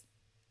business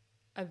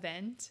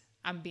event.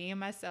 I'm being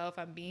myself.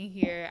 I'm being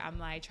here. I'm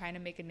like trying to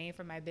make a name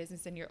for my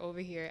business, and you're over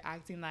here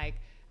acting like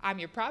I'm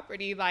your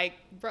property. Like,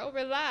 bro,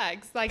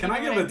 relax. Like, Can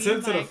I give a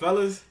tip to the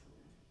fellas?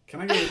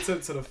 Can I give a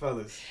tip to the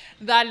fellas?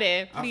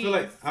 Dale,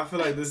 please. I feel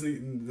like this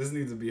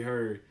needs to be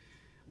heard.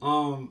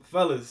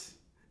 Fellas,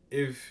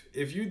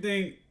 if you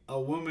think a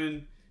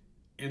woman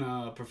in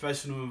a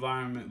professional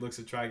environment looks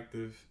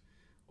attractive,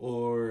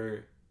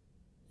 or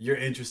you're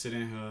interested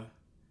in her,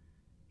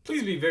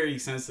 please be very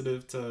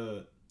sensitive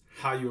to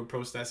how you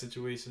approach that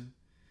situation.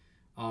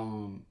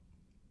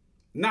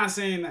 Not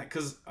saying that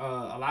because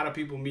a lot of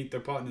people meet their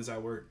partners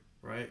at work,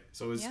 right?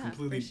 So it's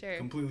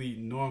completely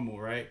normal,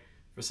 right,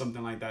 for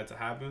something like that to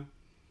happen.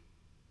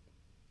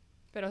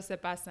 Pero se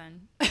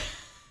pasan.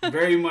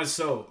 Very much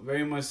so.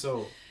 Very much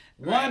so.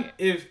 One, Right.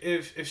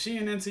 if she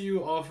ain't into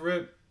you off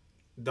rip,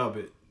 dub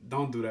it.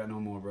 Don't do that no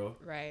more, bro.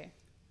 Right.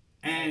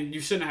 And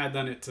you shouldn't have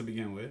done it to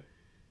begin with.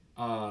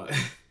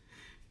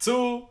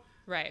 Two.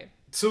 Right.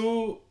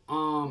 Two.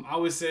 I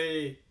would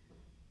say,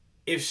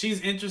 if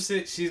she's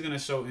interested, she's gonna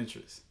show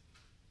interest.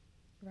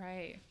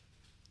 Right.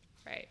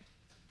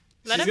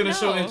 She's gonna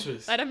show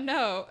interest. Let him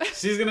know.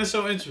 She's gonna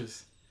show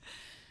interest.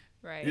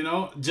 Right. You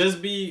know,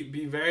 just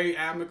be very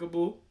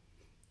amicable.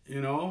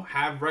 You know,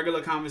 have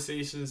regular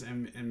conversations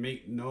and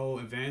make no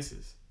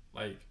advances.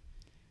 Like,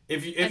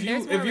 if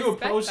you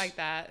approach like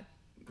that,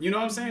 you know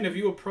what I'm saying? If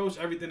you approach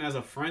everything as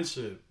a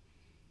friendship,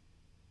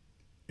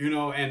 you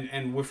know,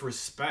 and with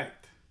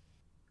respect,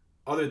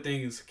 other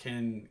things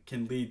can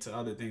lead to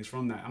other things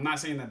from that. I'm not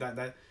saying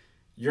that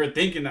you're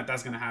thinking that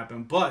that's gonna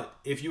happen, but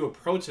if you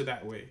approach it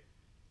that way,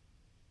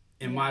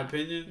 in my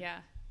opinion,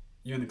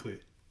 you're in the clear.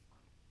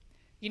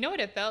 You know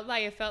what it felt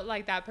like? It felt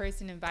like that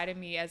person invited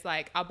me as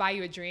like, I'll buy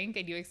you a drink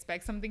and you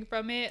expect something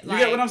from it. You like,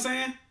 get what I'm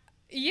saying?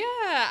 Yeah.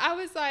 I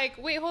was like,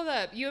 wait, hold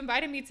up. You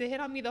invited me to hit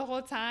on me the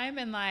whole time,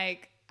 and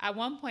like at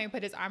one point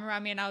put his arm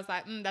around me, and I was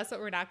like, that's what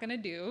we're not going to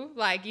do.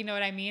 Like, you know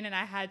what I mean? And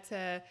I had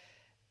to,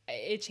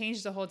 it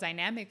changed the whole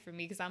dynamic for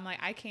me, because I'm like,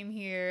 I came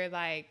here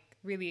like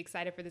really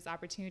excited for this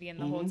opportunity, and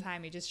the whole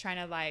time you're just trying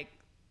to like,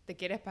 te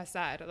quieres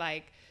pasar.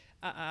 Like,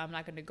 I'm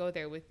not going to go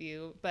there with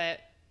you. But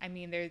I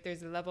mean,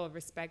 there's a level of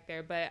respect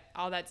there. But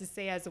all that to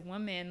say, as a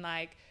woman,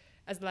 like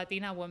as a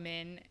Latina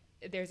woman,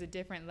 there's a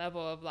different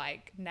level of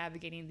like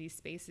navigating these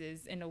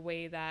spaces in a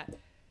way that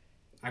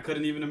I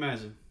couldn't even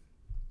imagine.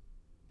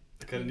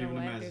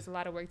 There's a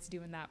lot of work to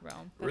do in that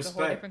realm. That's a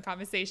whole different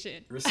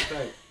conversation.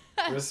 Respect.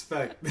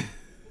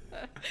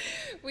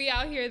 We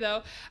out here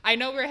though. I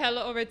know we're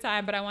hella over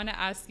time, but I want to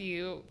ask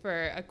you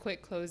for a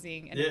quick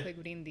closing and a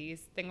quick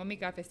brindis. Tengo mi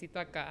cafecito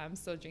acá. I'm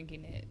still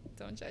drinking it.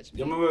 Don't judge me.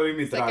 Yo me bebí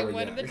mi trago Second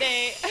one of the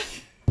day.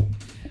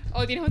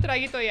 Oh, tienes un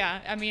traguito ya.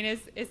 I mean,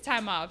 it's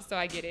time off, so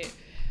I get it.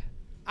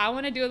 I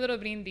want to do a little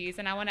brindis,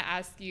 and I want to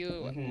ask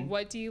you,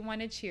 what do you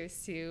want to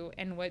cheers to,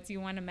 and what do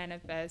you want to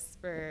manifest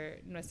for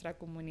nuestra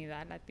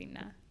comunidad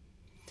latina?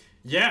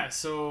 Yeah,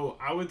 so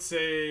I would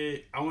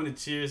say I want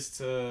to cheers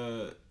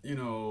to, you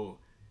know,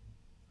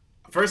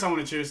 first I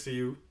want to cheers to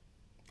you.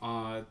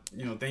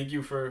 You know, thank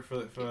you for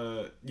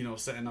you know,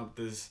 setting up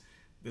this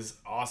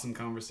awesome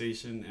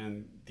conversation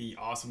and the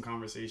awesome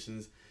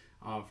conversations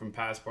from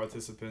past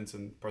participants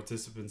and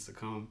participants to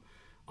come.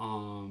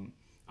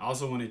 I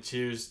also want to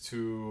cheers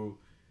to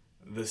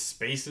the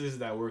spaces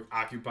that we're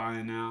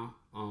occupying now.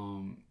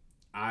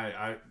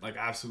 I like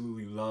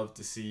absolutely love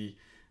to see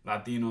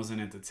Latinos in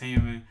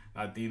entertainment,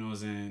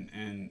 Latinos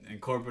in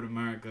corporate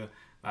America,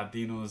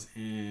 Latinos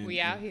in we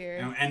out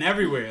here and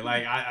everywhere.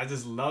 Like I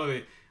just love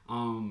it.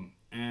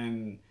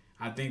 And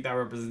I think that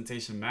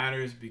representation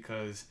matters,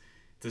 because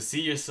to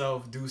see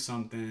yourself do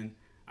something,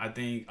 I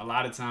think a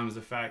lot of times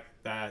the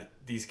fact that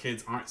these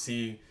kids aren't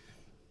seeing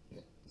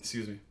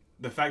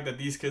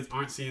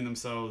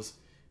themselves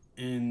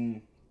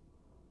in,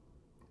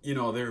 you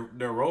know,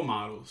 their role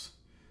models,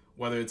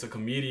 whether it's a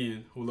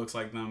comedian who looks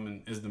like them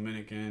and is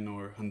Dominican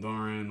or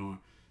Honduran or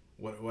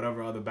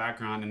whatever other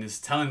background, and is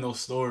telling those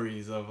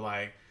stories of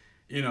like,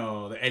 you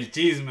know, the el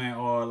chisme,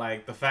 or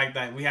like the fact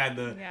that we had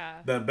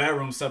the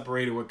bedroom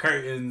separated with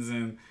curtains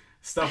and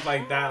stuff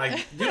like that,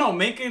 like, you know,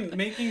 making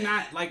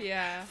that like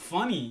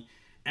funny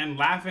and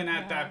laughing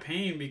at that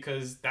pain,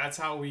 because that's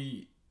how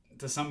we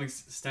to some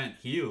extent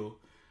heal.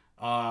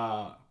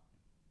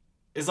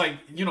 It's like,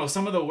 you know,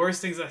 some of the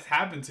worst things that's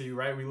happened to you,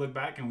 right? We look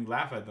back and we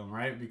laugh at them,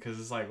 right? Because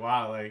it's like,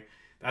 wow, like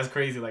that's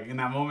crazy. Like in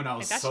that moment, I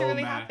was so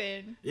really mad.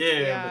 Happened.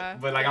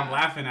 But like I'm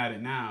laughing at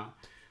it now.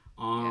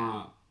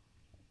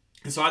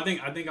 And so I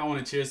think I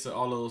want to cheers to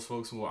all of those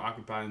folks who are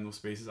occupying those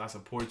spaces. I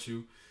support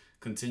you.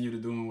 Continue to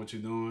doing what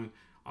you're doing,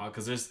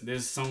 because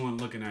there's someone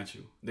looking at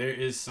you. There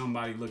is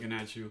somebody looking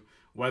at you,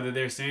 whether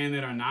they're saying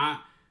it or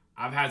not.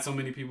 I've had so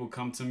many people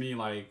come to me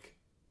like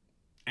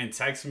and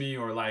text me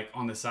or like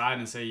on the side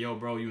and say, yo,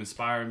 bro, you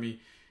inspired me.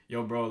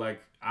 Yo, bro,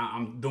 like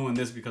I'm doing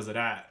this because of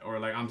that, or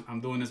like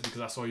I'm doing this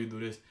because I saw you do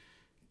this.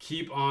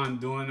 Keep on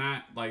doing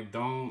that. Like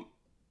don't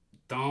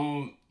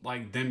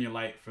like dim your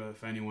light for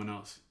anyone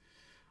else.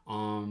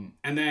 And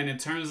then in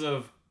terms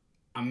of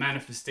a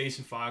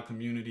manifestation for our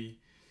community,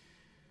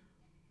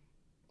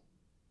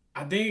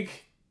 I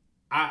think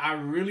I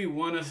really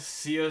want to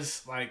see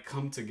us like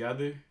come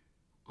together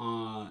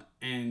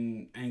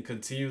and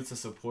continue to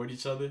support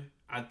each other.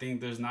 I think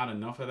there's not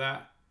enough of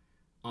that.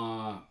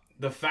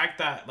 The fact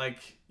that like,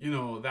 you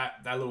know,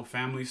 that little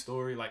family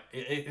story, like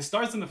it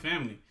starts in the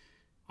family.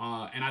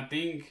 And I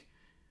think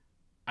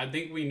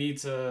we need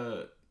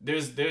to,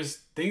 there's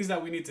things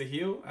that we need to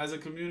heal as a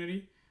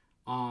community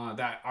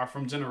that are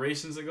from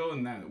generations ago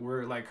and that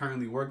we're like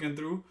currently working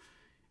through.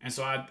 And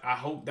so I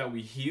hope that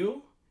we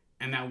heal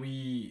and that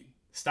we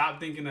stop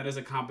thinking that it's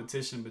a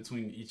competition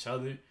between each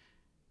other.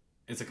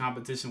 It's a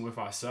competition with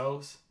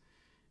ourselves.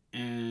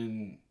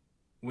 And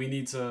we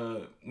need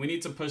to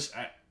push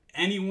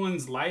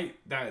anyone's light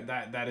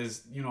that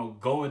is, you know,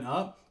 going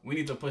up. We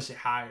need to push it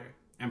higher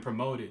and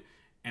promote it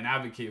and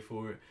advocate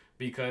for it,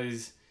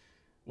 because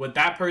what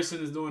that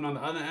person is doing on the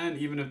other end,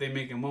 even if they're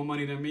making more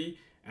money than me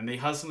and they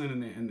hustling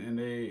and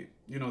they,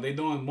 you know, they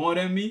doing more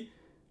than me,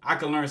 I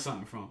can learn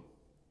something from.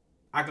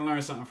 I can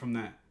learn something from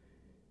that.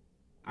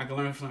 I can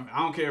learn from. I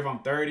don't care if I'm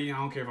 30. I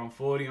don't care if I'm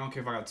 40. I don't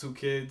care if I got 2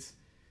 kids.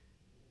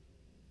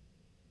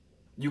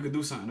 You could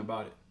do something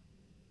about it.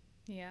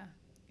 Yeah.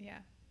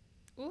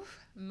 Oof,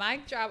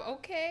 mic drop.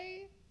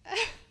 Okay. We're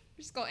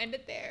just gonna end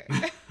it there.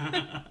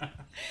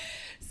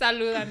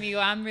 Salud, amigo.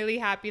 I'm really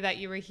happy that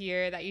you were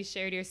here, that you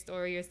shared your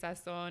story, your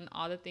sazon,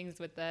 all the things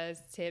with us,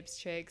 tips,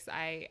 tricks.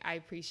 I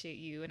appreciate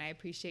you, and I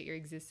appreciate your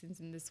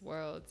existence in this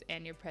world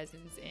and your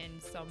presence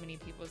in so many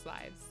people's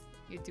lives.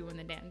 You're doing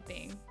the damn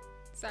thing.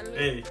 Salud.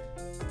 Hey.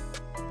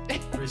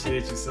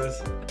 Appreciate you,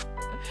 sis.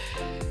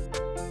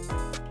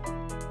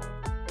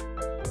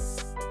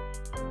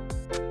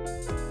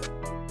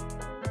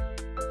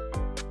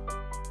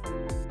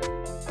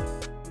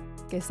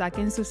 Que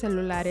saquen sus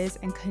celulares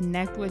and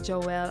connect with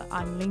Joél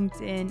on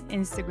LinkedIn,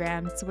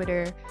 Instagram,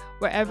 Twitter,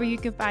 wherever you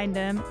can find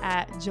them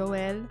at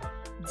Joél,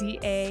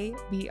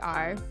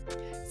 DABR.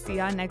 See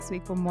y'all next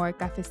week for more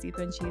Cafecito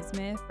and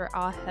Chisme. For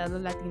all Hella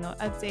Latino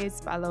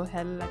updates, follow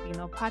Hella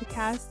Latino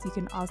Podcast. You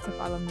can also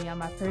follow me on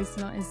my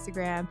personal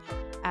Instagram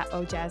at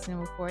ojasmine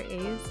with 4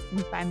 A's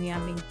and find me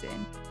on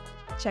LinkedIn.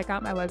 Check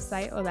out my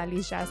website,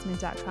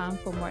 odalisjasmine.com,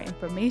 for more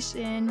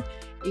information.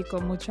 Y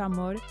con mucho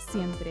amor,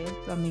 siempre,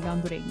 tu amiga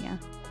hondureña.